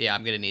 And then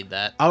I'm gonna need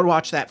that. I would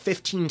watch that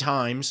 15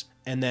 times.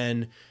 And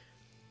then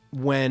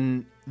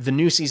when the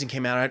new season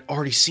came out, I'd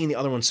already seen the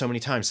other one so many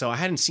times. So I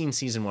hadn't seen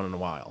season 1 in a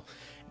while.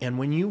 And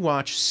when you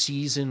watch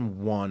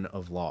season 1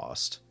 of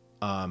Lost,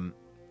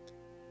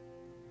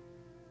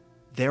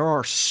 there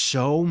are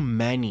so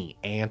many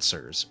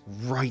answers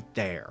right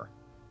there.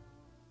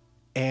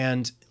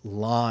 And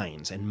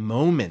lines and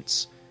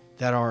moments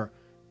that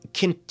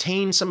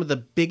contain some of the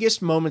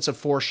biggest moments of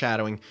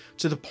foreshadowing,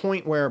 to the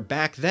point where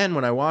back then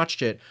when I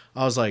watched it,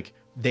 I was like,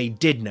 they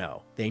did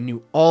know. They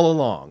knew all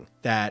along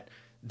that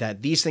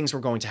these things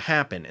were going to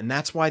happen. And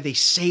that's why they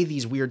say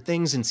these weird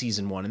things in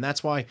season 1. And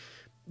that's why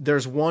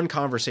there's one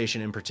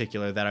conversation in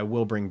particular that I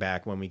will bring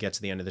back when we get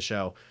to the end of the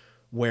show,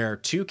 where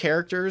 2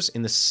 characters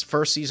in the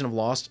first season of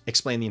Lost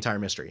explain the entire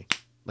mystery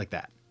like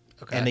that.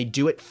 Okay. And they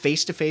do it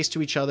face to face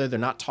to each other. They're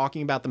not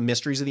talking about the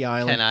mysteries of the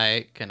island.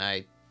 Can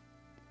I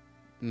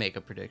make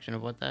a prediction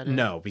of what that is?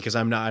 No, because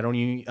I'm not. I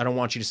don't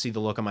want you to see the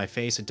look on my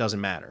face. It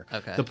doesn't matter.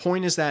 Okay. The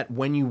point is that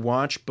when you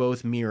watch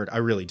both mirrored, I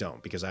really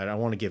don't, because I don't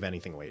want to give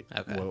anything away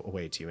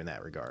to you in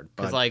that regard.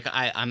 Because like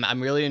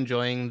I'm really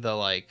enjoying the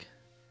like.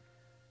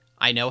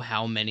 I know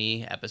how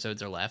many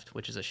episodes are left,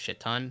 which is a shit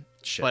ton.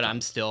 But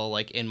I'm still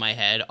like in my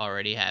head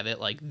already have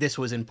it like this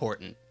was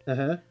important.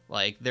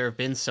 Like there have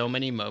been so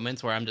many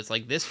moments where I'm just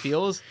like, this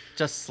feels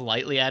just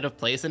slightly out of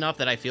place enough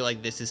that I feel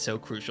like this is so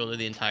crucial to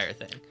the entire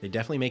thing. They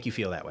definitely make you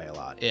feel that way a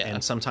lot. Yeah.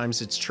 And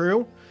sometimes it's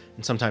true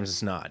and sometimes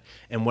it's not.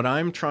 And what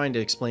I'm trying to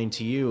explain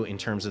to you in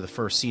terms of the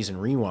first season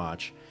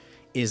rewatch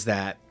is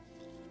that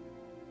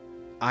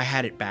I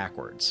had it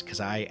backwards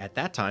because I, at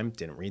that time,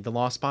 didn't read the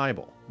Lost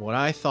Bible. What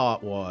I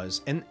thought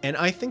was, and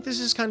I think this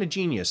is kind of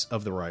genius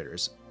of the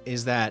writers,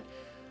 is that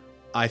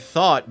I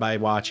thought by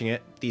watching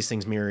it, these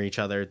things mirror each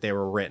other. They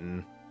were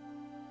written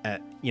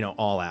at,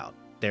 all out.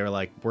 They were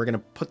like, we're going to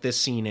put this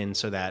scene in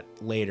so that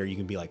later you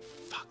can be like,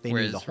 fuck, they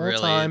knew the whole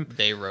really, time.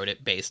 They wrote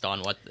it based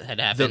on what had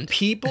happened. The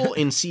people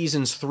in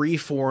seasons 3,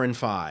 4, and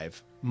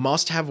 5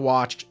 must have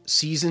watched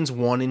seasons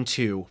 1 and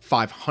 2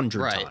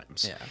 500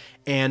 times. Yeah.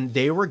 And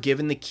they were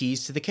given the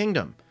keys to the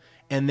kingdom.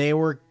 And they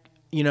were,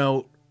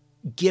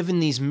 given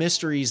these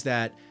mysteries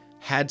that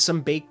had some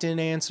baked in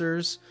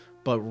answers,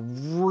 but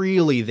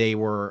really they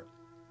were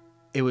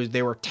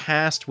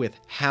tasked with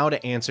how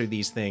to answer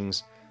these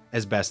things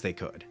as best they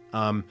could.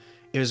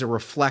 It was a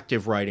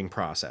reflective writing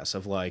process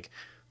of like,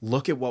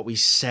 look at what we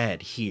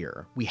said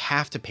here. We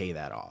have to pay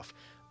that off.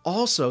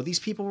 Also, these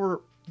people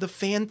were the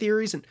fan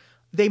theories, and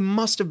they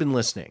must have been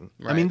listening.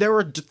 Right. I mean, there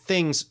were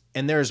things,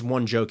 and there's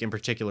one joke in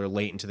particular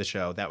late into the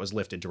show that was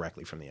lifted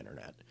directly from the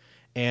internet.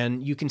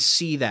 And you can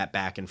see that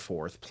back and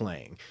forth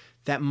playing.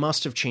 that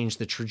must have changed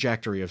the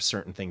trajectory of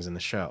certain things in the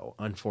show,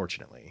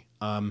 unfortunately.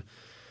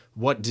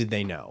 What did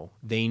they know?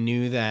 They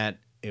knew that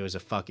it was a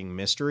fucking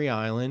mystery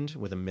island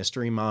with a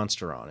mystery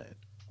monster on it.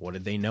 What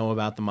did they know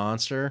about the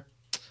monster?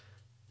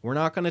 We're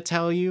not going to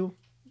tell you,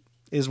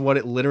 is what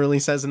it literally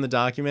says in the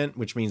document,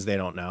 which means they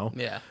don't know.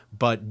 Yeah.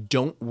 But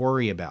don't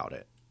worry about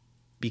it,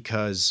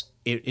 because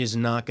it is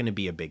not going to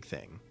be a big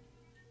thing.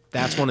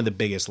 That's one of the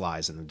biggest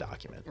lies in the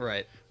document.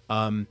 Right.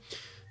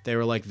 They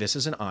were like, this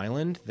is an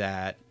island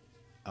that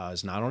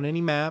is not on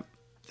any map,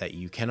 that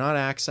you cannot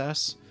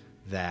access,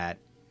 that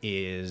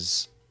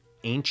is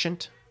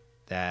ancient,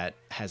 that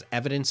has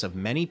evidence of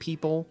many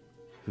people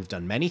who've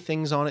done many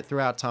things on it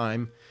throughout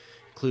time,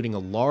 including a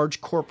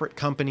large corporate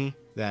company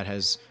that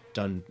has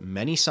done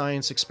many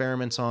science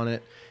experiments on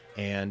it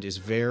and is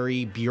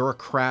very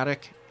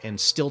bureaucratic and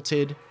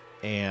stilted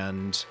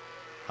and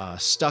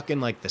stuck in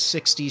like the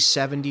 60s,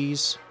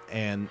 70s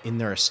and in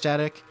their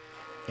aesthetic.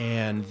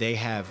 And they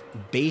have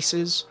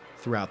bases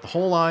throughout the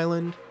whole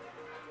island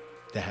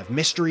that have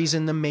mysteries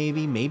in them,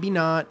 maybe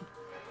not.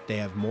 They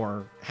have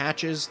more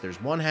hatches.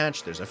 There's one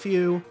hatch. There's a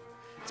few.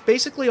 It's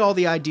basically all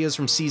the ideas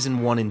from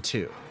season 1 and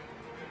 2.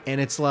 And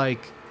it's like,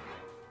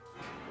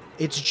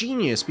 it's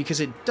genius because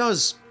it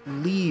does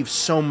leave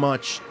so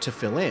much to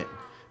fill in.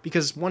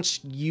 Because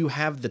once you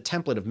have the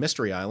template of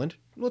Mystery Island,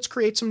 let's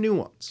create some new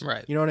ones.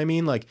 Right. You know what I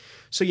mean? Like,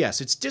 so yes,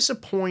 it's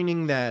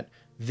disappointing that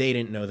they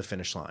didn't know the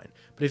finish line.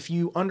 But if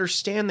you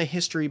understand the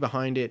history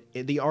behind it,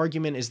 the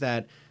argument is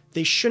that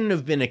they shouldn't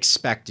have been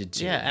expected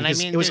to. Yeah, and I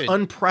mean, it was dude,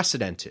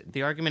 unprecedented.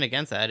 The argument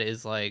against that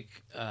is like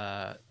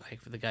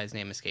the guy's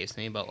name escapes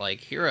me, but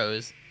like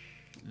Heroes,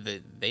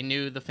 they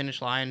knew the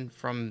finish line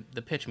from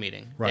the pitch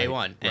meeting, day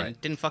one, and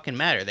it didn't fucking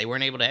matter. They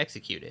weren't able to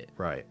execute it.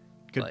 Right.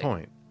 Good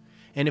point.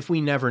 And if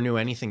we never knew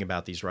anything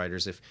about these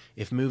writers,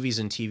 if movies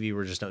and TV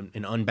were just an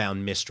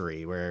unbound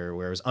mystery where it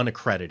was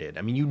unaccredited,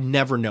 I mean, you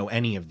never know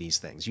any of these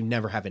things. You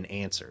never have an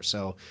answer.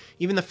 So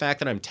even the fact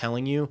that I'm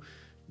telling you,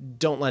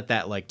 don't let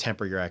that like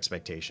temper your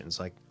expectations.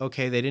 Like,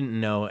 okay, they didn't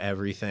know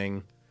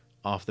everything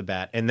off the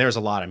bat. And there's a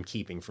lot I'm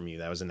keeping from you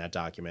that was in that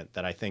document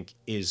that I think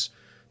is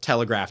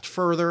telegraphed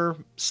further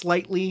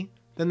slightly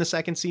than the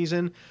second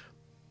season.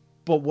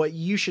 But what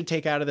you should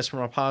take out of this from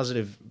a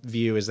positive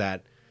view is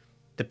that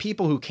the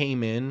people who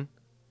came in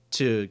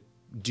to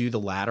do the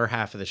latter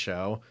half of the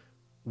show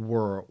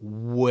were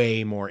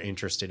way more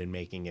interested in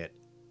making it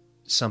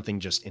something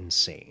just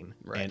insane.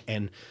 Right.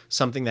 And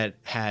something that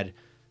had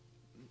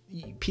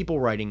people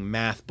writing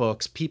math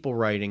books, people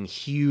writing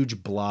huge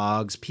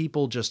blogs,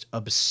 people just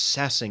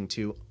obsessing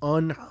to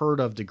unheard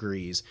of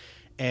degrees.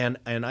 And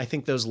I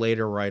think those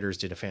later writers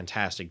did a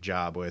fantastic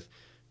job with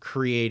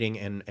creating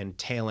and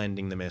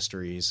tail-ending the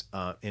mysteries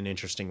in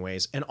interesting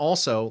ways. And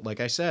also, like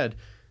I said,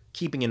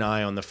 keeping an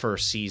eye on the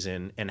first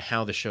season and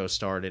how the show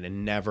started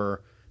and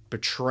never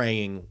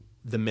betraying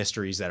the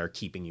mysteries that are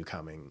keeping you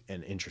coming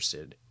and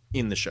interested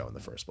in the show in the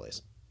first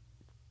place.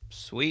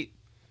 Sweet.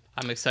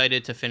 I'm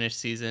excited to finish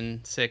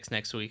season 6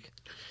 next week.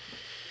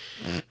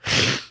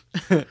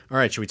 All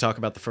right, should we talk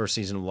about the first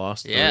season of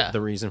Lost? Yeah.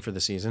 The reason for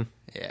the season?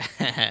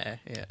 Yeah.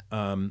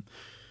 Yeah.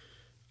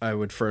 I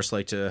would first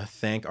like to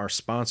thank our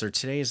sponsor.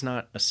 Today is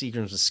not a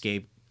Seagram's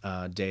Escape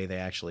day. They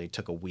actually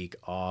took a week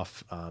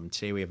off.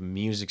 Today we have a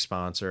music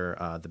sponsor.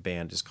 The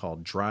band is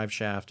called Drive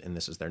Shaft, and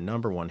this is their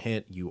 #1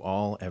 hit, You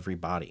All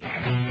Everybody.